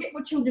marry or get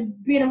with you to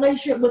be in a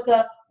relationship with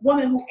a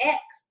woman who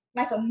acts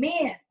like a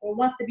man or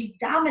wants to be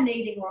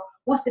dominating or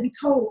wants to be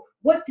told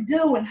what to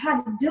do and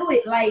how to do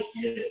it. Like,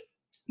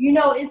 you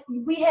know, if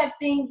we have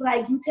things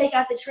like you take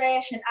out the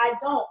trash and I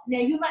don't. Now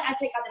you might not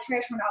take out the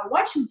trash when I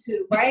want you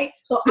to, right?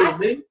 So what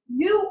I'm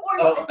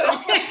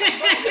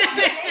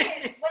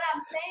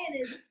saying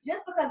is,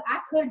 just because I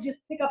could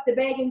just pick up the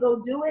bag and go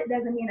do it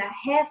doesn't mean I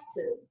have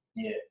to.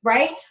 Yeah.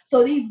 Right?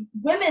 So these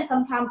women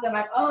sometimes are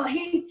like, oh,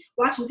 he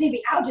watching TV,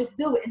 I'll just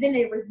do it. And then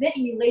they resent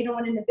you later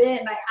on in the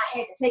bed, like, I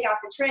had to take out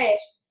the trash.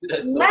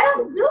 Let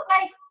him do,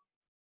 like,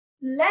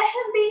 let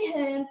him be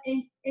him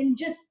and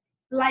just,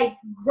 like,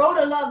 grow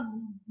to love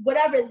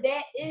whatever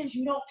that is.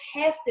 You don't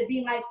have to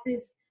be like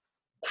this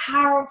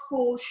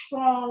powerful,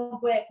 strong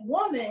Black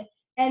woman.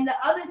 And the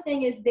other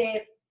thing is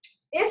that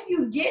if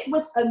you get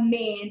with a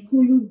man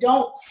who you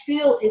don't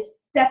feel is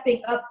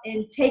stepping up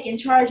and taking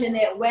charge in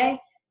that way,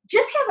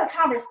 just have a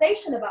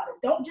conversation about it.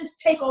 Don't just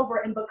take over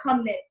and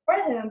become that for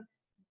him.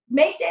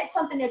 Make that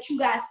something that you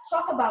guys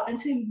talk about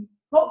until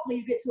hopefully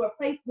you get to a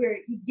place where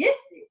he gets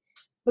it.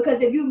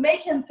 Because if you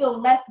make him feel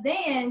less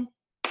than,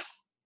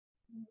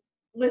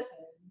 listen,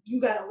 you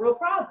got a real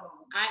problem.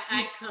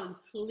 I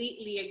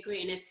completely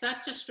agree. And it's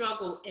such a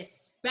struggle,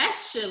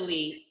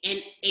 especially in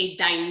a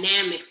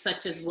dynamic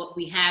such as what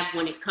we have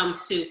when it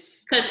comes to,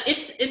 because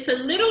it's a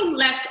little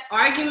less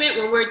argument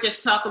when we're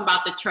just talking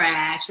about the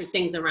trash or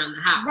things around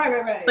the house.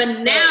 Right. But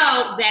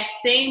now that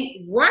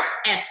same work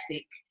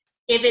ethic,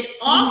 if it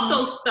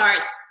also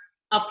starts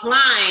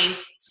applying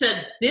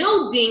to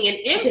building an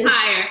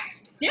empire,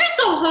 there's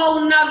a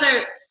whole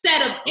nother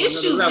set of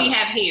issues we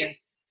have here.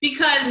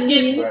 Because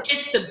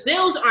if the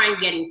bills aren't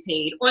getting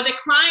paid or the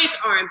clients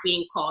aren't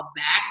being called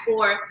back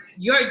or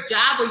your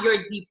job or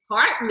your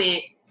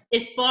department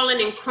is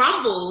falling in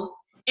crumbles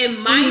and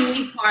my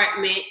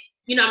department,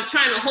 you know, I'm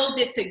trying to hold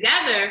it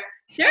together,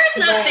 there's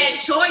not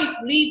that choice,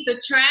 leave the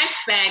trash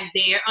bag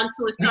there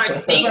until it starts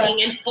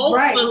stinking and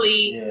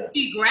hopefully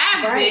he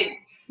grabs it,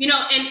 you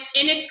know, and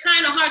it's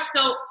kind of hard.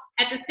 So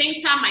at the same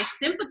time, I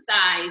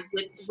sympathize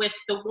with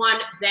the one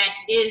that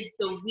is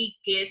the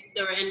weakest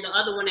and the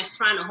other one that's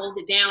trying to hold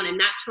it down and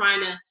not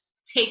trying to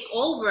take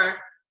over.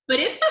 But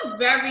it's a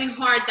very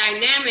hard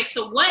dynamic.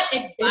 So what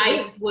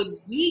advice would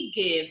we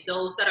give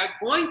those that are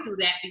going through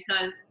that?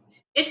 Because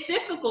it's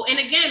difficult. And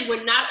again,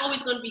 we're not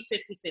always going to be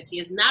 50-50.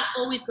 It's not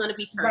always going to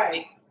be perfect.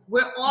 Right.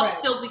 We're all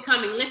still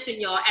becoming. Listen,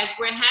 y'all, as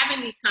we're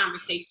having these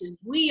conversations,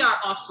 we are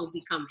also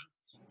becoming.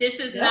 This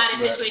is not a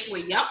situation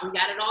where, we got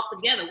it all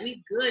together.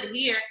 We good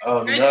here.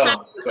 There's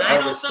times I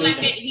don't feel like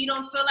it. He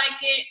don't feel like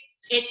it.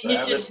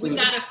 It just, we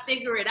got to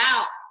figure it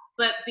out.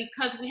 But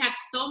because we have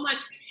so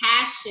much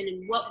passion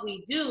in what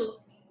we do,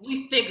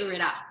 we figure it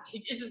out.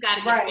 It just got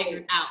to get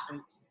figured out.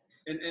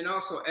 And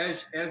also,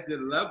 as the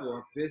level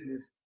of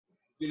business,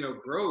 you know,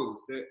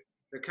 grows,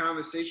 the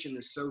conversation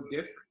is so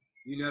different.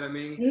 You know what I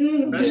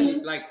mean?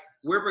 Especially, like,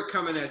 we're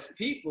becoming as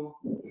people,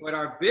 but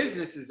our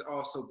business is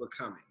also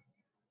becoming.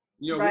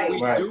 You know,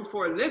 what we do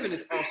for a living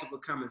is also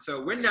becoming.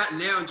 So we're not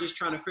now just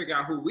trying to figure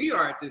out who we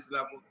are at this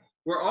level.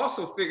 We're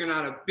also figuring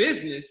out a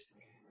business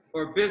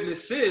or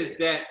businesses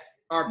that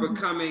are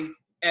becoming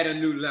at a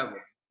new level.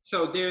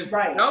 So there's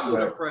double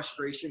the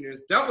frustration.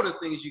 There's double the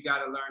things you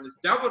got to learn. There's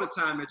double the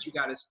time that you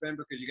got to spend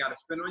because you got to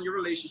spend on your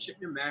relationship,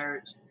 your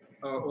marriage,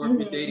 or if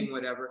you're dating,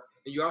 whatever.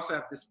 And you also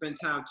have to spend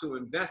time to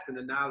invest in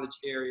the knowledge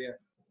area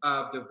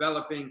of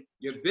developing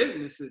your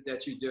businesses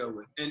that you deal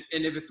with. And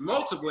if it's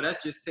multiple, that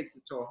just takes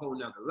it to a whole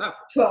nother level.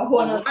 On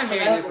one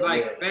hand, it's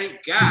like,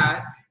 thank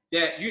God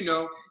that, you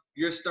know,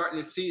 you're starting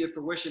to see the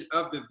fruition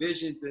of the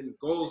visions and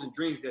goals and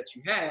dreams that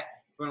you had.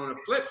 But on the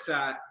flip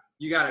side,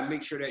 you got to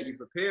make sure that you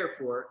prepare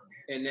for it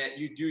and that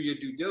you do your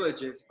due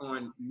diligence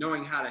on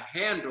knowing how to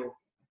handle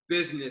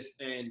business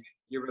and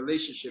your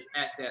relationship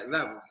at that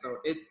level. So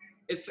it's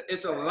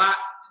a lot.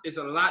 It's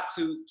a lot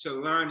to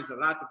learn. It's a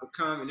lot to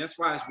become. And that's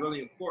why it's really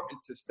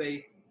important to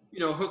stay,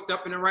 you know, hooked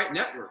up in the right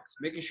networks,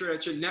 making sure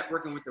that you're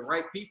networking with the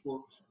right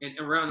people and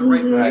around the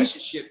right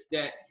relationships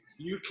that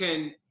you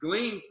can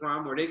glean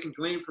from or they can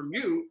glean from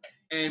you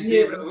and be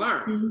able to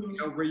learn, you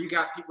know, where you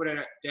got people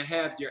that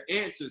have your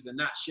answers and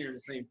not sharing the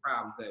same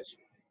problems as you.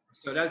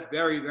 So that's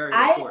very, very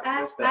important.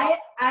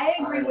 I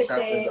agree with that.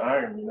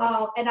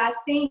 And I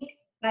think,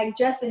 like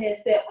Justin had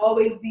said,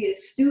 always be a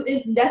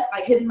student. And that's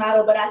like his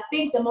motto. But I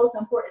think the most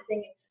important thing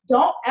is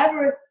don't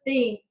ever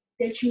think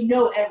that you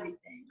know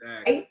everything,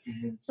 right?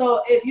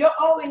 So if you're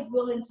always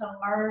willing to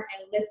learn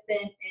and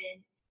listen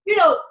and, you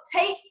know,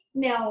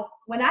 now,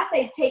 when I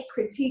say take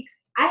critiques,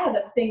 I have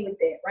a thing with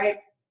that, right?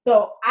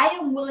 So I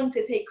am willing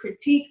to take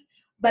critiques,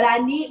 but I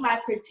need my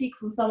critique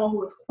from someone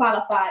who is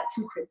qualified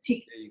to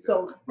critique.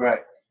 So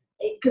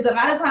because a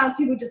lot of times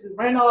people just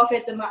run off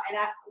at the mouth, and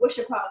what's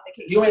your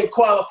qualification? You ain't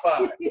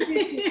qualified.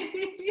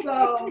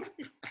 So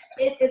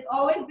it's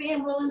always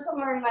being willing to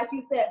learn, like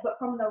you said, but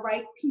from the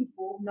right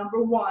people,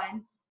 number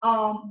one.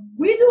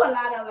 We do a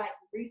lot of like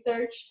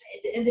research.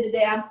 At the end of the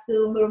day, I'm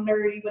still a little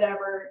nerdy,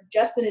 whatever.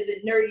 Justin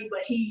isn't nerdy,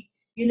 but he,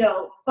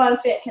 fun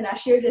fact, can I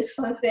share this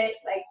fun fact?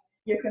 Like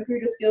your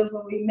computer skills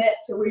when we met,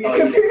 so we're your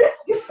computer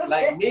skills.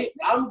 Like me,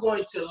 I'm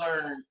going to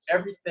learn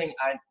everything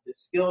the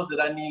skills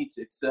that I need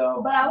to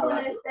excel. But I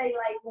want to say,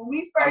 like, when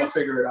we first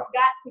figure it out.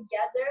 got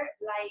together,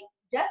 like,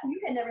 Justin,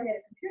 you had never had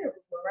a computer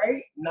before,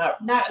 right?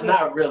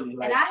 Not really.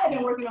 Like, and I had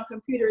been working on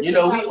computers. We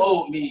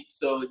old meat,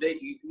 so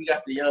we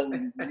got the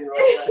young,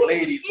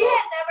 ladies. He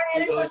had never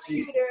had a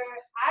computer.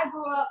 I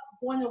grew up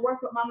going to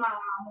work with my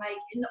mom, like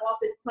in the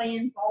office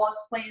playing boss,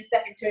 playing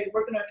secretary,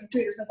 working on a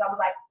computer since I was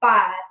like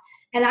 5.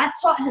 And I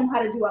taught him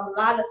how to do a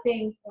lot of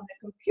things on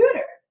the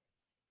computer.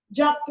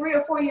 Jump 3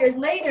 or 4 years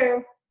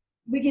later,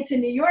 we get to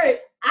New York.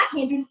 I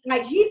can't do,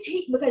 like,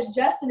 he because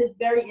Justin is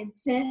very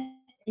intense,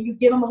 and you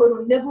give him a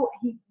little nibble,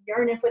 and he's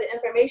yearning for the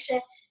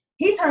information.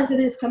 He turns to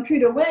his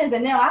computer whiz,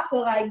 and now I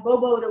feel like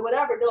Bobo or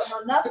whatever, don't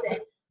know nothing.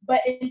 But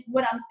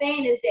what I'm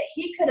saying is that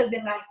he could have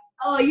been like,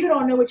 oh, you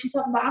don't know what you're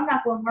talking about. I'm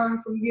not going to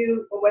learn from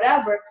you or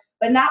whatever.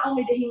 But not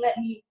only did he let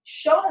me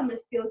show him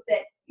his skill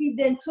set, he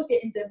then took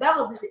it and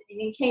developed it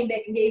and came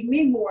back and gave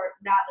me more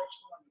knowledge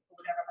on it or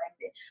whatever like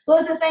that. So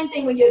it's the same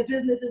thing when your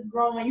business is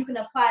growing. You can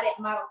apply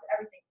that model to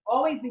everything.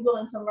 Always be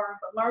willing to learn,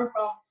 but learn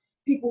from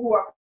people who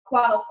are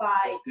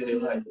qualified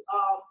to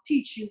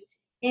teach you.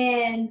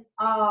 And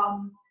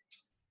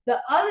the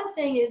other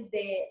thing is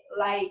that,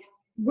 like,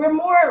 we're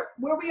more,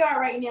 where we are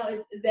right now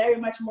is very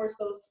much more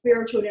so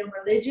spiritual than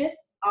religious.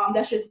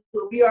 That's just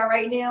where we are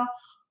right now.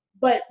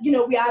 But, we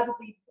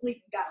obviously believe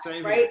in God,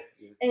 same right?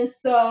 Here. And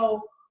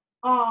so,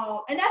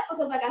 and that's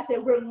because, like I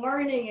said, we're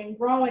learning and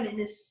growing, and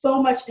there's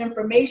so much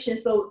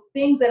information. So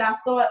things that I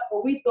thought,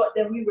 or we thought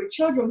that we were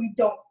children, we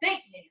don't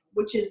think now,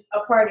 which is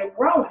a part of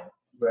growing.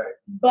 Right.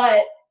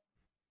 But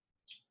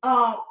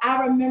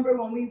I remember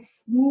when we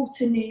moved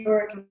to New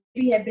York,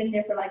 we had been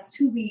there for like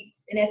 2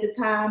 weeks. And at the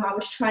time, I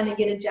was trying to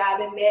get a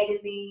job in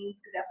magazines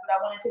because that's what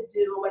I wanted to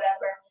do or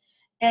whatever.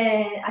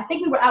 And I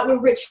think we were out with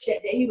Rich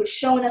that day. He was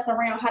showing us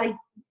around how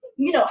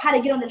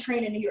to get on the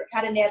train in New York,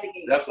 how to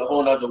navigate. That's a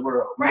whole other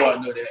world. Right. You all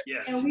know that.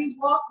 Yes. And we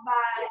walked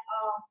by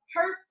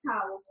Hearst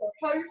Tower. So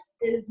Hearst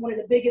is one of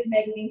the biggest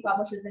magazine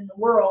publishers in the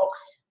world.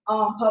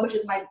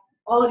 Publishes like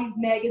all of these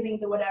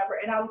magazines or whatever.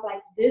 And I was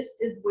like, this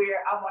is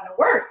where I want to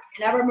work.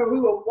 And I remember we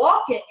were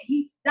walking, and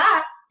he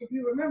stopped, if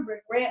you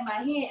remember, grabbed my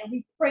hand, and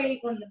we prayed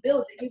on the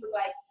building. He was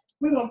like,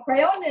 we're going to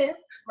pray on this,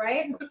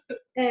 right?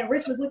 And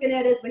Rich was looking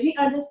at us, but he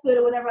understood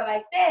or whatever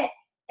like that.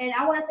 And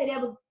I want to say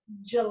that was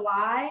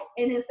July.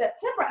 And in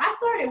September, I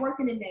started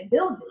working in that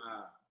building.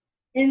 Wow.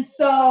 And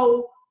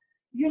so,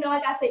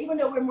 like I said, even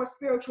though we're more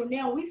spiritual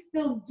now, we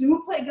still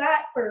do put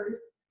God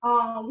first.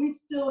 We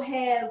still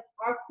have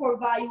our core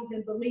values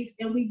and beliefs,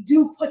 and we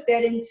do put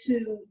that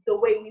into the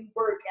way we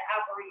work and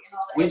operate and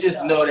all that. We just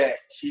stuff. Know that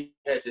she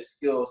had the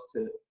skills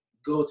to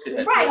go to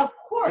that. Right, of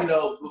course.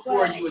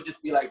 Before you would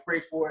just be like,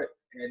 pray for it,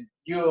 and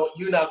you're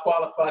not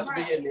qualified to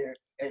be in there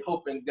and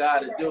hoping God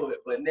to do it.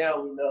 But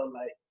now we know,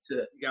 like, to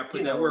you gotta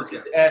put that work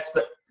just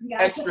aspect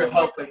extra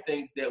help and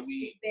things that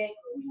we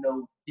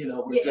know.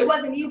 It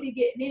wasn't easy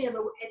getting in there,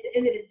 but at the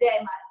end of the day,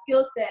 my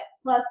skill set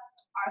plus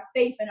our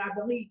faith and our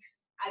belief,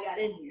 I got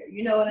in here.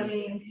 You know what I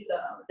mean?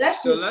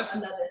 So that's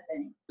another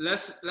thing.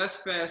 Let's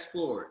fast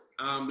forward.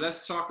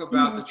 Let's talk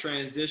about the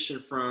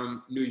transition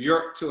from New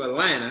York to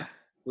Atlanta,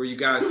 where you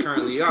guys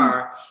currently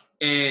are,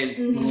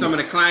 and some of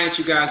the clients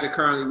you guys are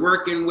currently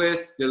working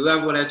with, the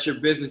level that your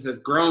business has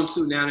grown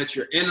to now that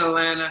you're in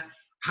Atlanta,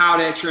 how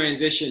that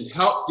transition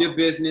helped your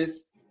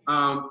business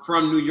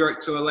from New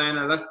York to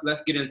Atlanta.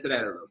 Let's get into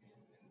that a little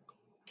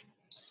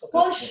bit.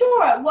 Well,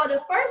 sure. Well,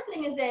 the first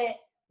thing is that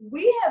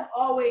we have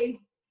always,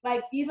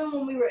 like, even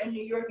when we were in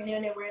New York and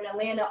then we're in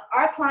Atlanta,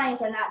 our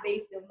clients are not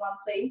based in one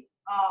place.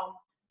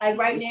 Like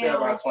right now, still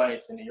have our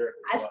clients in New York.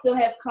 I still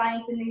have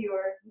clients in New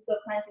York. We still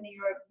have clients in New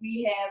York.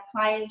 We have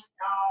clients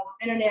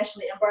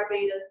internationally in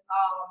Barbados,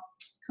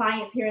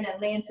 clients here in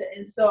Atlanta.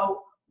 And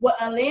so what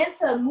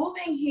Atlanta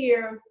moving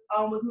here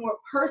was more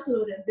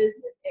personal than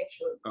business,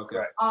 actually.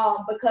 Okay.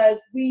 Because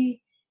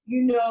we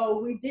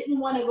didn't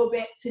want to go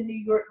back to New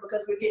York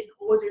because we're getting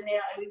older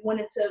now, and we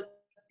wanted to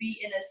be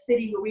in a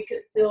city where we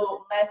could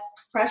feel less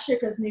pressure,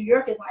 because New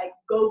York is like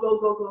go, go,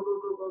 go, go,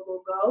 go, go, go,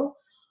 go, go.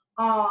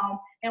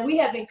 And we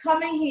have been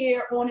coming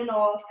here on and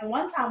off. And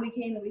one time we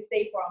came and we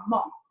stayed for a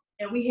month,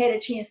 and we had a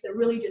chance to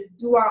really just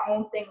do our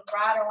own thing,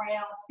 ride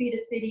around, see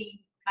the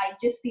city, like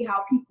just see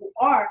how people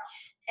are.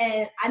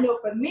 And I know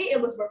for me, it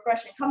was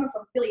refreshing coming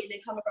from Philly and then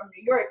coming from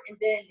New York, and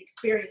then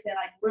experiencing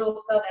like real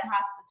Southern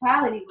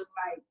hospitality was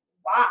like,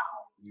 wow.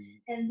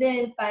 And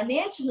then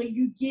financially,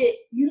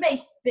 you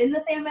may spend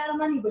the same amount of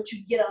money, but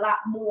you get a lot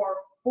more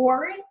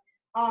for it.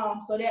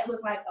 So that was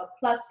like a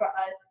plus for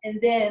us. And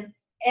then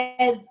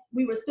as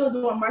we were still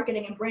doing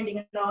marketing and branding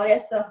and all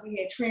that stuff, we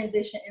had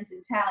transitioned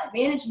into talent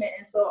management.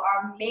 And so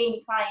our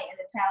main client in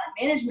the talent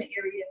management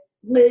area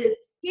lived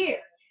here.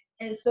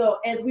 And so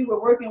as we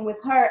were working with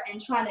her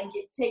and trying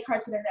to take her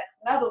to the next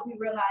level, we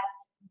realized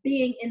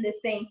being in the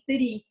same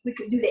city, we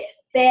could do that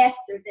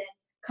faster than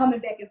coming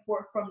back and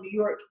forth from New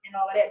York and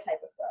all of that type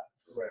of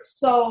stuff. Right.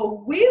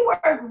 So we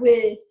work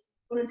with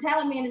the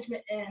talent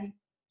management and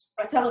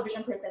our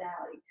television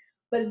personality.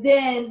 But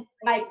then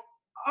like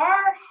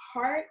our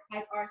heart,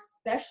 like our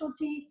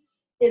specialty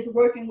is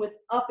working with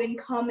up and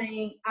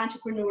coming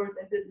entrepreneurs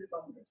and business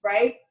owners,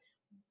 right?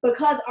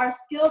 Because our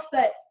skill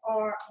sets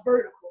are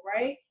vertical,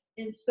 right?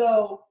 And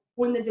so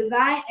when the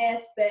design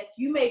aspect,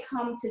 you may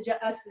come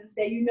to us and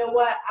say, you know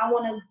what, I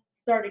want to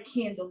start a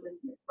candle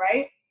business,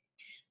 right?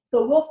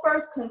 So we'll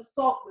first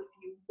consult with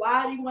you.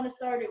 Why do you want to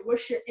start it?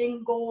 What's your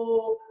end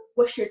goal?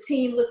 What's your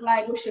team look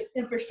like? What's your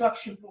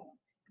infrastructure boom?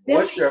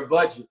 What's your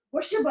budget?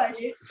 What's your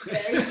budget?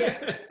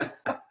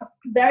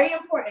 Very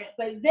important.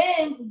 But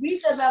then we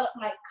develop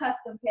like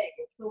custom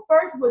package. So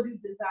first we'll do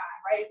design,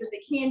 right? With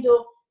the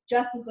candle,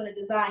 Justin's going to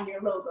design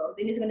your logo.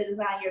 Then he's going to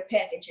design your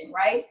packaging,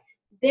 right?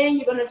 Then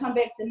you're going to come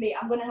back to me.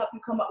 I'm going to help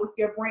you come up with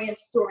your brand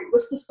story.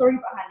 What's the story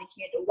behind the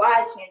candle? Why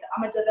candle?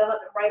 I'm going to develop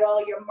and write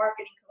all your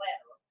marketing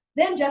collateral.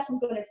 Then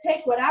Justin's going to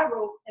take what I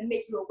wrote and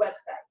make you a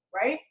website,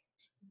 right?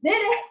 Then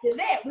after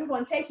that, we're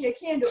going to take your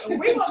candle and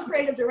we're going to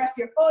create and direct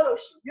your photo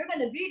shoot. You're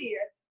going to be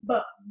there,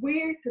 but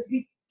because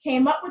we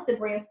came up with the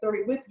brand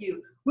story with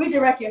you, we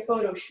direct your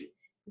photo shoot.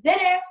 Then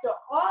after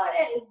all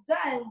that is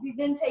done, we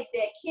then take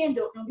that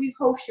candle and we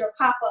host your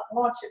pop-up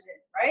launch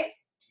event, right?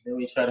 Then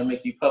we try to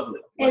make you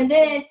public. And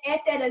then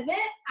at that event,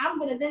 I'm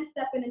going to then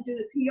step in and do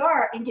the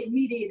PR and get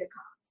media to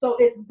come. So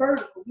it's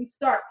vertical. We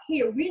start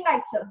here. We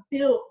like to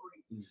build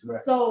brands.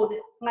 Right. So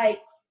that,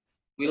 like,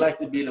 we like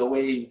to be the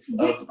wave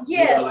of,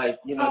 yeah,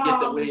 get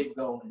the wave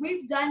going.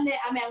 We've done that.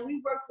 I mean,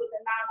 we worked with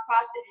a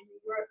nonprofit in New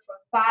York for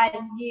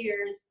 5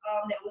 years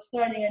that was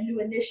starting a new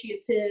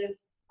initiative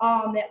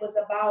that was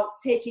about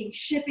taking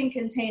shipping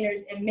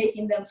containers and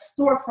making them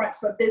storefronts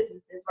for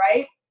businesses,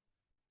 right?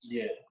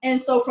 Yeah.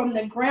 And so from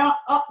the ground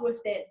up with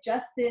that,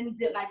 Justin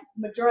did like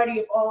majority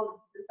of all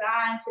the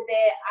design for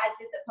that. I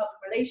did the public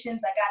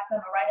relations. I got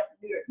them to write up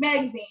a New York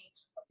Magazine,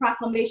 a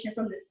proclamation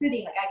from the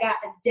city. Like I got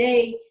a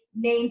day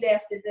named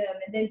after them.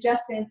 And then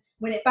Justin,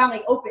 when it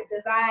finally opened,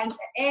 designed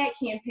an ad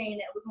campaign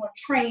that was on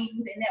trains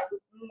and that was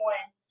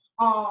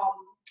on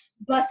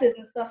buses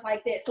and stuff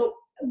like that. So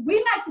we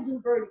like to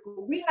do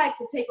vertical. We like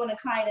to take on a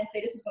client and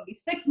say, this is going to be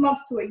 6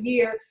 months to a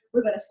year.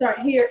 We're going to start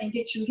here and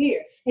get you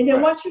here. And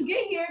then once you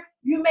get here,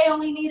 you may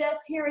only need us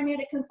here and there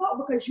to consult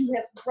because you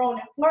have grown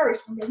and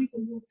flourished, and then we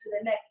can move to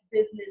the next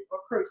business or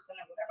person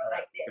or whatever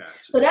like that. Gotcha.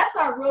 So that's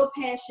our real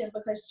passion,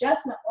 because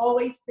Justin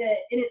always said,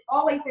 and it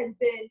always has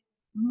been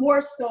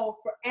more so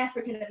for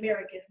African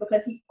Americans,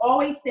 because he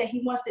always said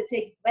he wants to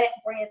take Black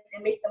brands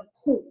and make them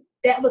cool.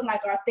 That was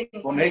like our thing.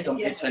 We'll make them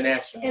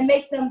international. And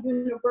make them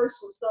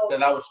universal. So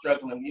because I was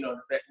struggling,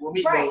 the fact when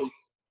we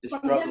goes the from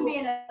struggle. Him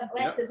being a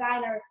Black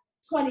designer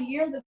 20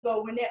 years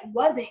ago, when that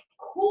wasn't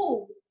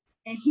cool,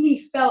 and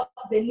he felt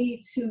the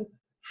need to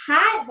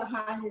hide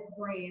behind his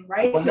brand,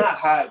 right? Well, not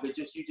hide, but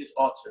you just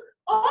alter it.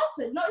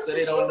 Alter, no, it's so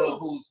they don't know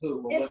who's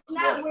who. It's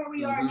not where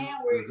we are now,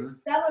 where it's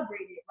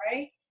celebrated,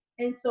 right?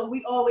 And so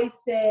we always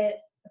said,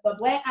 if a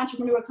Black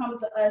entrepreneur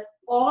comes to us,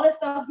 all the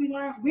stuff we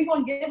learned, we're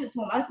going to give it to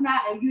them. It's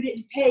not, if you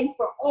didn't pay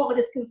for all of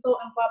this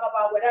consulting, blah, blah,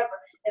 blah, whatever.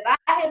 If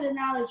I have the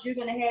knowledge, you're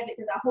going to have it,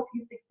 because I hope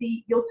you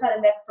succeed. You'll tell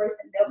the next person.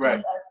 They'll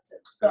come to us too.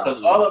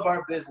 Because all of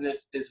our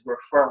business is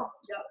referral.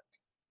 Yep.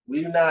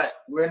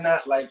 We're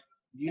not like,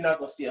 you're not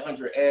going to see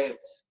 100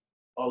 ads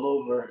all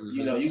over.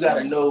 You got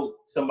to know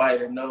somebody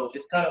to know.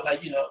 It's kind of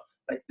like,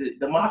 like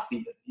the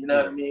mafia. You know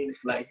what I mean?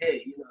 It's like,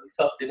 hey, you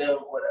talk to them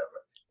or whatever,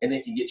 and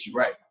they can get you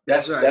right.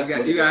 That's right.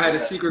 You got to have a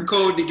secret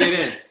code to get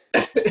in.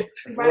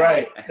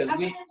 Right. Because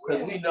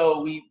we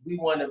know we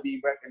want to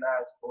be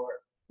recognized for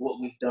what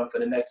we've done for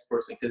the next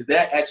person, because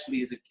that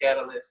actually is a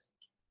catalyst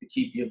to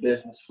keep your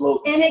business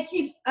floating. And it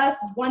keeps us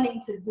wanting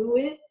to do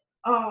it.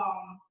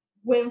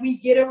 When we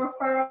get a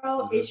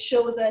referral, it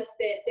shows us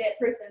that that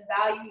person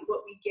valued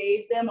what we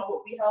gave them or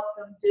what we helped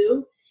them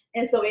do.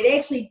 And so it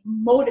actually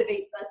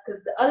motivates us,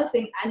 because the other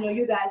thing I know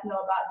you guys know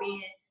about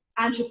being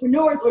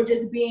entrepreneurs or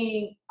just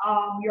being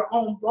your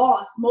own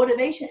boss,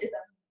 motivation is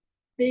a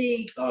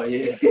big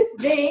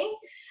thing.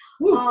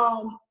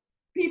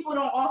 People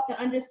don't often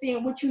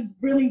understand what you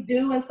really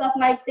do and stuff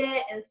like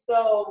that. And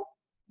so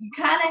you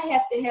kind of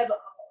have to have a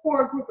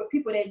core group of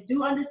people that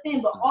do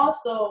understand, but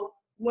also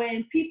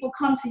when people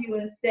come to you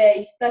and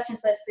say such and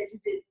such, that you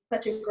did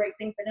such a great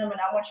thing for them and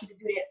I want you to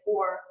do that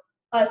for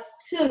us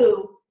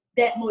too,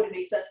 that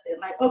motivates us. Then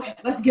like, okay,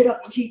 let's get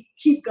up and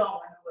keep going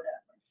or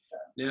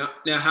whatever. So.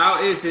 Now,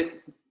 how is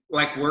it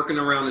like working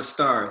around the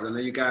stars? I know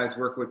you guys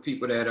work with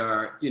people that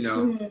are, in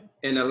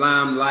the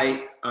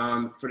limelight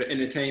for the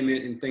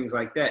entertainment and things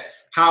like that.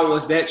 How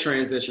was that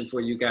transition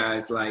for you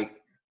guys? Like,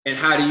 and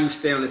how do you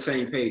stay on the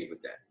same page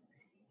with that?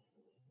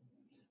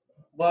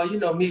 Well, you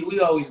know me, we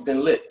always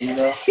been lit, you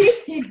know.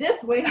 He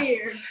this way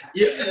here.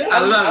 Yeah, I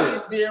love I'm it.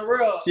 just being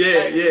real.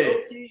 Yeah, like, yeah.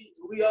 low-key,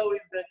 we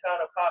always been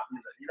kind of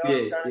popular, you know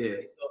what I'm trying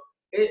to say? So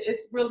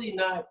it's really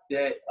not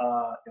that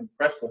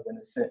impressive in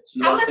a sense,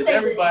 you know, because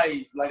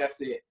everybody's, like I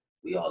said,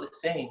 we all the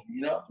same,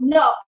 you know?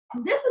 No,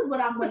 this is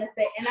what I'm going to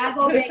say. And I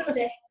go back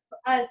to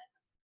us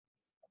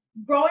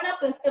growing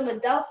up in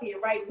Philadelphia,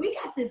 right? We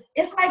got this,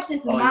 it's like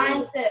this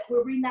mindset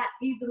where we're not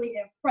easily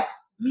impressed.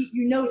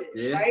 You know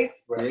this, right?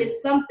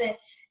 It's something.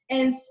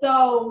 And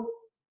so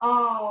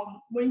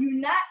when you're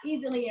not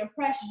easily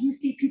impressed, you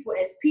see people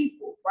as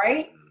people,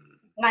 right?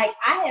 Like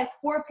I have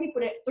 3 or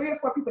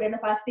 4 people that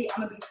if I see,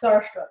 I'm gonna be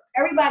starstruck.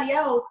 Everybody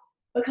else,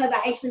 because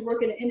I actually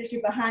work in the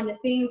industry behind the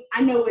scenes,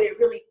 I know what it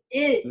really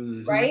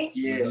is, right?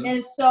 Yeah.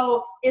 And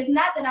so it's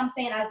not that I'm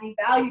saying I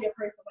devalue the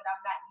person when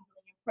I'm not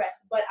easily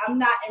impressed, but I'm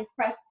not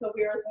impressed to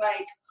where it's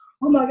like,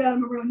 oh my God,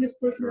 I'm around this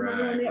person, I'm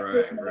around that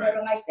person, or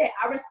whatever like that.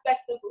 I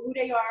respect them for who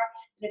they are,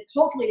 and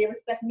hopefully they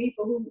respect me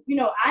for who, you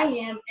know, I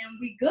am, and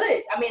we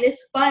good. I mean,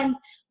 it's fun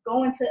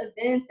going to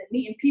events and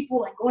meeting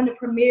people and going to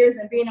premieres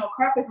and being on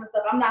carpets and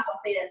stuff. I'm not gonna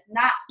say that's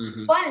not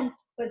fun,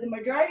 but the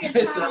majority of the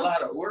time, it's a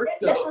lot of work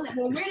though.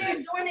 When we're there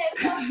doing that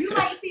stuff, you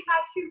might see my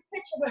cute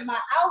picture with my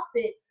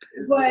outfit,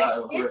 but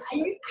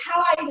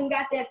how I even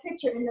got that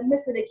picture in the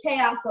midst of the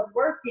chaos of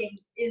working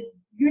is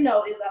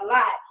a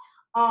lot.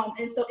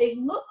 And so it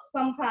looks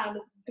sometimes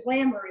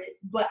glamorous,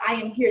 but I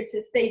am here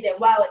to say that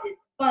while it is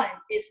fun,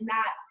 it's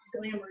not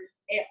glamorous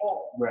at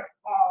all. Right.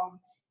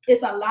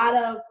 It's a lot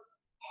of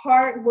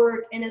hard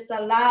work, and it's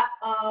a lot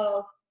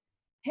of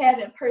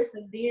having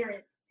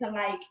perseverance to,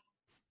 like,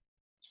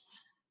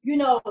 you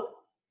know,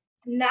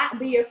 not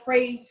be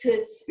afraid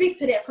to speak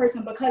to that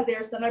person because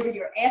they're a celebrity,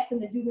 or ask them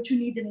to do what you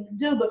need them to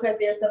do because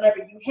they're a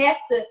celebrity. You have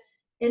to,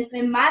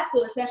 in my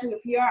field, especially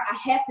with PR, I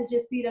have to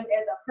just see them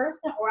as a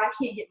person, or I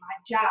can't get my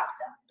job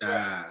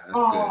done. That's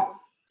good.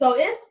 So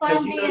it's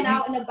fun being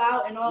out and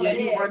about and all of that.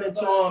 Yeah, you run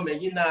into them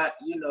and you're not,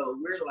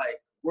 we're like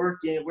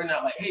working. We're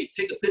not like, hey,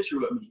 take a picture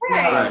with me.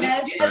 Right. They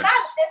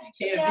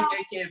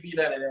can't be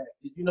none of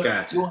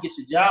that. You won't get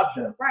your job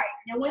done. Right.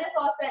 And when it's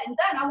all said and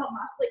done, I want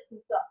my flicks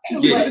and stuff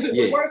too. But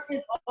the work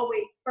is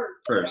always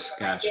first.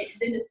 Gotcha. Like,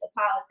 then it's the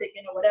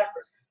politicking or whatever.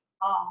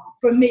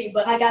 For me.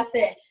 But like I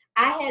said,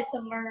 I had to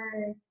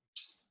learn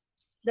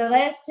the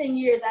last 10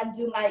 years. I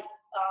do like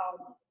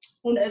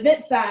on the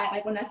event side,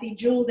 like when I see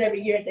Jules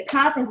every year at the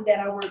conferences that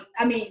I work,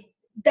 I mean,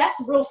 that's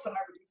real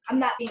celebrities. I'm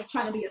not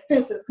trying to be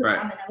offensive because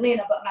I'm in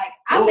Atlanta, but like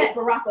I met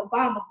Barack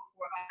Obama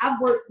before. Like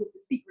I've worked with the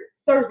Secret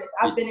Service.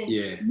 I've been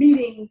in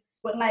meetings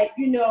with, like,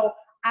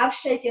 I've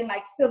shaken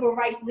like civil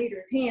rights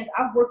leaders' hands.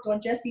 I've worked on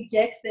Jesse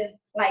Jackson's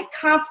like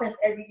conference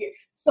every year.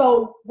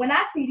 So when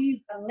I see these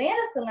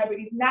Atlanta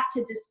celebrities, not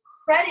to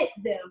discredit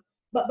them,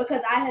 but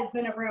because I have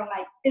been around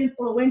like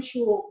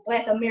influential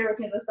Black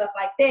Americans and stuff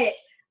like that,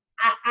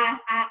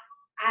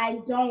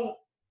 I don't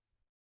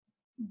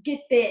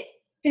get that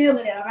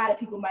feeling that a lot of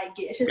people might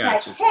get. It's just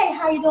like, hey,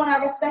 how you doing? I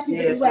respect you.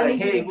 It's like,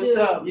 hey, what's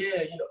up? Yeah,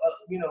 I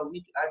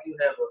do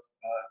have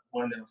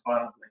one in the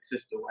final, like,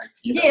 sister wife.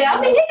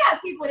 I mean, he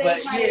got people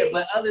that. But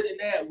but other than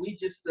that, we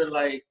just are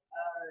like,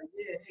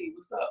 hey,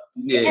 what's up?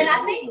 Yeah. And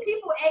I think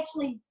people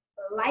actually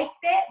like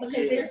that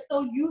because they're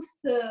so used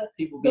to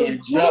people being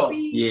joked.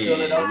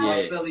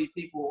 Philadelphia, Philly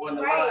people on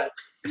the line.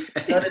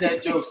 None of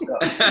that joke stuff.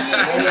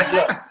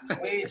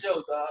 We ain't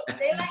joke, dog.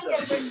 They like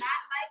that we're not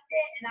like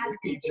that, and I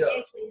think it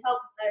actually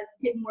helps us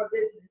get more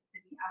business, to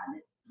be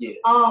honest.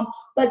 Yeah.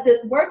 But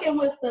the working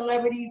with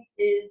celebrities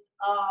is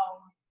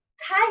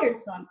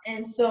tiresome,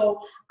 and so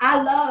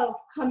I love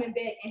coming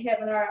back and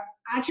having our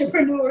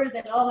entrepreneurs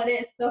and all of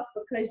that stuff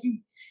because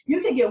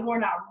you can get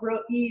worn out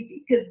real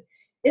easy because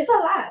it's a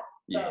lot.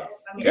 So,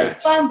 I mean,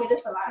 it's fun, but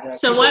it's a lot.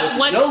 So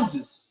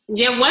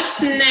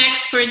what's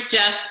next for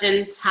Just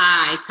and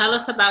Ty? Tell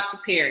us about the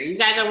pair. You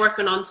guys are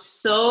working on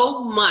so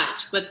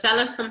much, but tell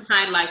us some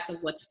highlights of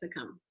what's to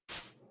come.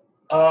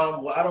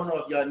 Well, I don't know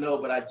if y'all know,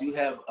 but I do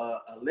have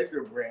a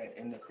liquor brand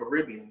in the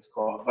Caribbean. It's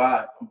called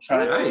Vibe. I'm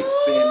trying to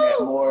expand that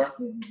more.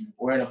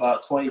 We're in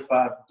about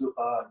 25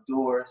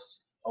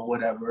 doors or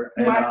whatever.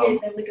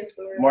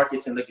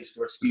 Markets and liquor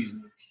stores, excuse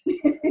me.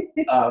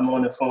 I'm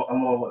on the phone.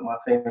 I'm on with my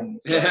family.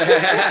 So.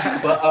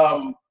 But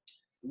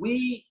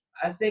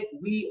I think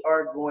we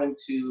are going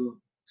to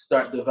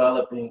start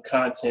developing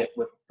content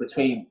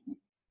between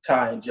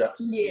Ty and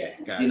Just. Yeah.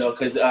 Gotcha.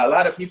 Because a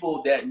lot of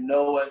people that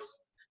know us,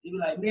 they be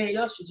like, man,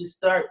 y'all should just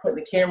start putting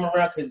the camera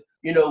around because,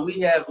 we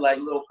have like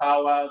little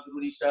powwows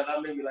with each other. I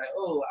may be like,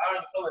 oh, I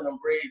ain't feeling them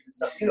braids and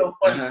stuff.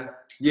 Funny.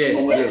 In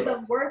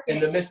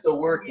the midst of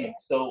working. Yeah.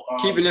 So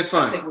keeping it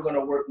fun. I think we're going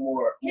to work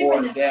more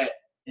on that.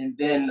 And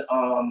then,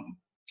 what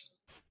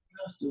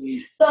else do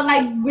we? So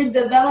like we're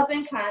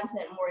developing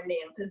content more now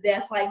because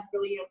that's like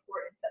really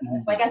important to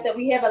us. Like I said,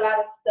 we have a lot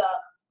of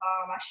stuff.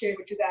 I shared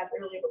with you guys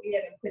earlier, but we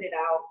haven't put it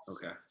out.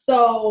 Okay.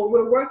 So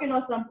we're working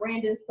on some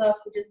branding stuff,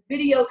 which is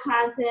video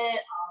content,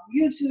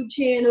 YouTube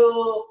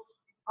channel,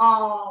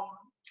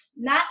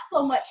 not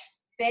so much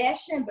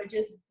fashion, but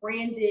just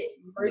branded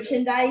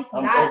merchandise.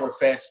 I'm not over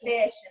fashion,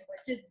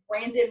 but just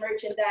branded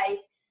merchandise.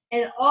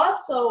 And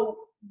also,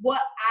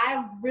 what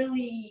I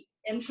really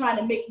am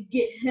trying to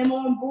get him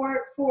on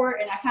board for,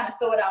 and I kind of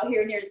throw it out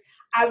here and there,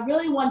 I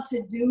really want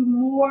to do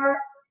more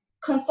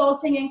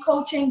consulting and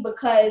coaching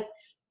because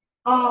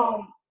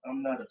I'm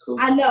not a coach.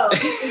 I know.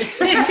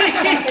 Listen,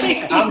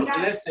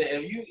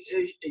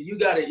 if you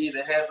gotta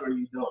either have it or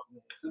you don't.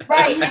 Sometimes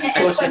Right. you be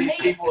coaching these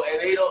people and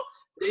they do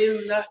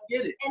not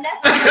get it. And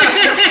that's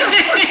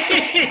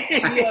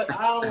I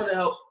don't want to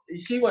help.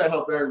 She want to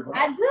help everybody.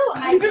 I do.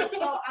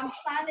 So I'm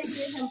trying to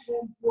get him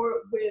on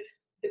board with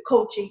the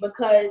coaching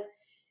because,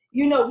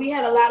 you know, we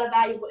had a lot of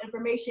valuable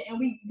information, and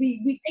we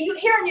and you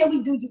here and there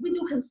we do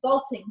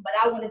consulting, but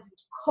I want to do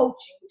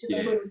coaching, which is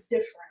a little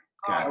different.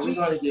 Are we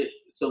gonna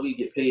we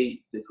get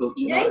paid to coach?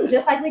 Yeah,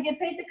 just like we get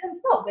paid to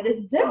consult, but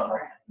it's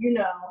different, you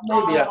know.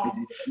 Maybe I could do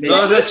that. Maybe. As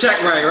long as that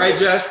check right,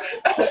 Jess?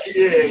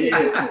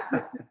 Yeah.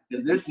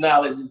 Because this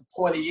knowledge is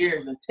 20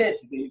 years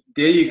intense, baby.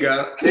 There you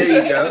go. So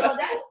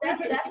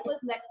that's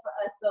what's next for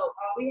us. So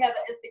we have an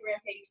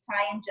Instagram page,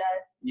 Ty and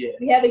Just. Yeah.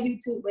 We have a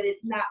YouTube, but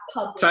it's not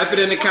public. Type it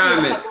in the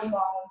comments.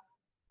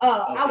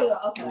 I will.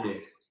 Okay. Yeah.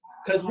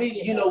 Because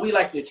we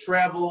like to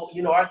travel.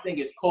 You know, our thing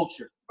is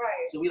culture.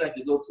 Right. So we like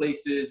to go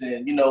places,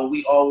 and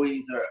we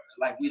always are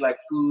like we like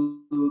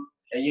food,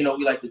 and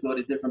we like to go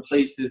to different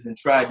places and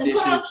try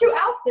dishes. Put on cute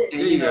outfits.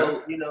 And you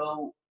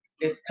know,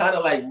 it's kind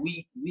of like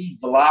we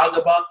vlog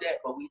about that,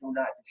 but we do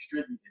not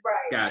distribute it.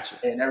 Right. Gotcha.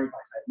 And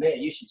everybody's like,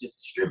 man, you should just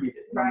distribute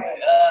it. And Right.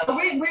 I'm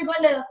like, We're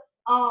going to,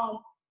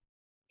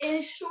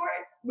 in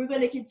short, we're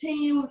going to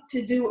continue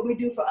to do what we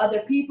do for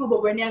other people,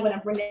 but we're now going to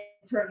bring it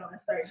internal and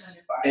start doing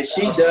it for And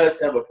ourselves. she does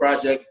have a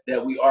project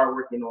that we are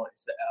working on.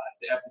 It's an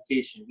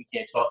application. We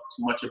can't talk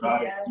too much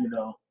about it,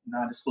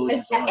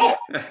 non-disclosure.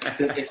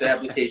 It's an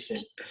application.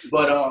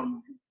 But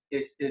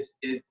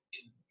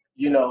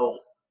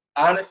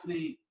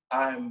honestly,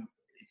 I'm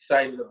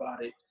excited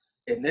about it.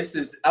 And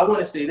I want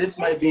to say this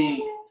might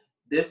be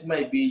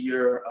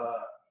your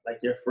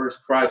your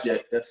first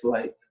project that's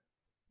like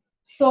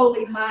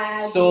solely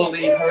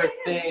her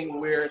thing,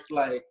 where it's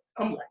like,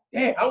 I'm like,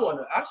 damn, I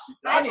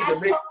need to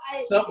make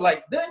something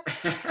like this.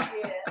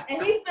 Yeah,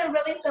 and he's been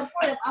really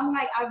supportive. I'm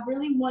like, I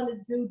really want to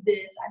do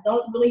this. I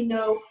don't really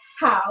know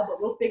how,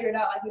 but we'll figure it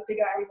out like we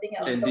figure out everything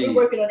else. Indeed. So we're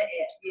working on the app.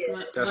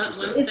 Yeah,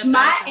 it's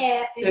my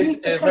app, and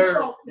it's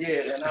hers.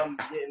 Yeah, and I'm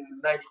getting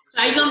 90%.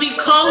 So are you gonna be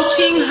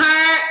coaching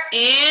her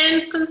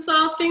and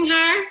consulting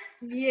her?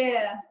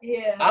 Yeah.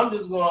 I'm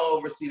just gonna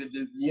oversee the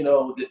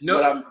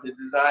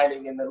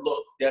designing and the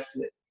look. That's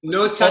it.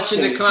 No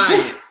touching the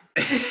client.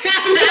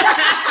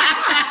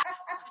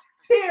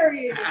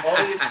 Period.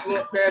 Always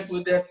go past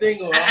with that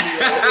thing on.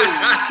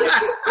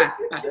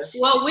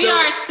 Well, we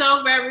are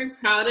so very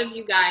proud of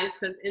you guys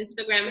because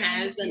Instagram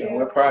has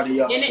we're proud of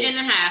y'all. minute and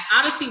a half.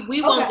 Obviously,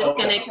 we won't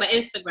disconnect, Okay. but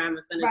Instagram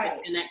is going to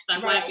disconnect. So I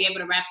want to be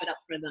able to wrap it up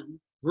for them.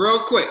 Real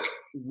quick,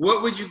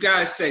 what would you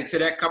guys say to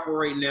that couple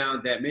right now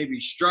that may be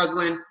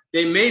struggling?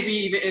 They may be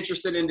even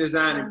interested in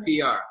design and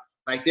PR.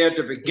 Like they're at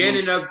the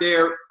beginning of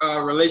their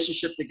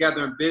relationship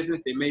together in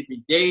business. They may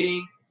be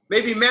dating,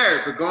 maybe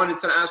married, but going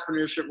into the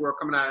entrepreneurship world,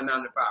 coming out of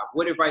 9 to 5.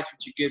 What advice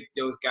would you give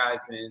those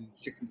guys in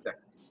 60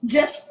 seconds?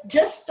 Just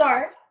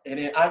start. And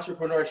in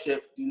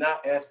entrepreneurship, do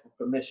not ask for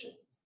permission.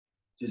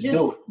 Just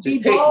do it. Be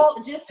Just take bold,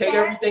 it. just Take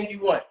start. everything you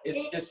want.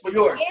 It's for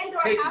yours. And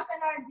or Take hop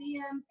in our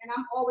DM, and I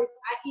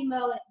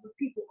email it with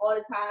people all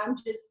the time,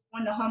 just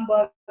on the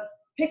humbug.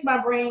 Pick my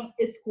brain,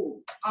 it's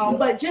cool.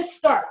 But just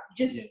start.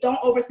 Just don't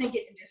overthink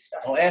it and just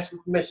start. Don't ask for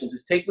permission.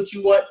 Just take what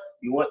you want.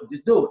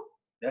 Just do it.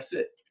 That's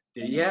it.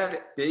 There you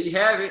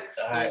have it.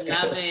 All right.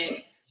 Love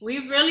it.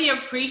 We really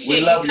appreciate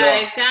We you love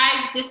guys. y'all.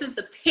 Guys, this is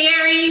the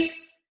Perrys.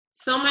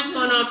 So much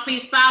going on.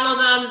 Please follow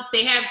them.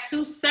 They have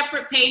 2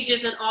 separate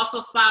pages, and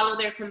also follow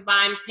their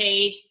combined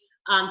page,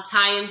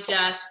 Ty and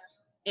Just.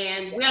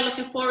 And we are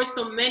looking forward to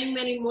so many,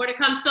 many more to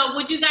come. So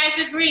would you guys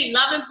agree?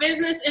 Love and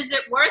business, is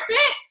it worth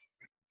it?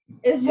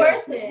 It's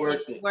worth it. It's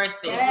worth it. It's worth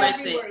it. Very It's worth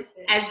it. worth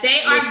it. As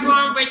they are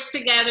growing rich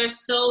together,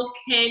 so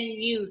can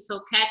you. So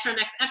catch our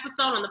next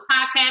episode on the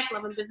podcast,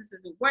 Love and Business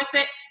Is It Worth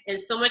It? And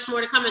so much more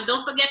to come. And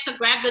don't forget to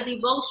grab the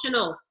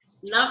devotional,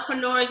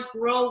 Lovepreneurs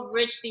Grow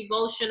Rich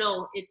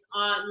Devotional. It's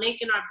on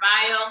link in our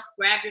bio.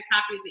 Grab your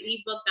copy of the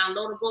ebook,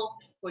 downloadable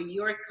for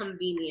your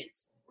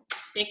convenience.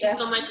 Thank you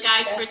so much,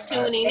 guys, for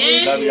tuning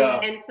in. Love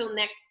y'all. Until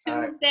next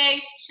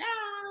Tuesday. Ciao.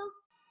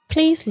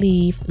 Please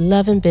leave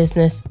Love and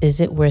Business Is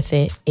It Worth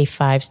It a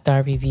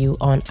 5-star review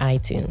on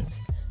iTunes.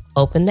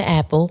 Open the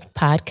Apple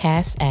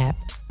Podcasts app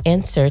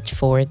and search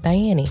for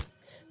Diane.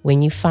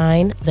 When you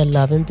find the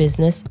Love and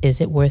Business Is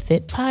It Worth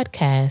It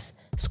podcast,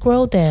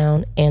 scroll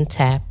down and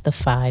tap the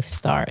 5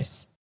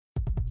 stars.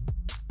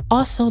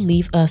 Also,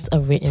 leave us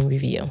a written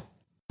review.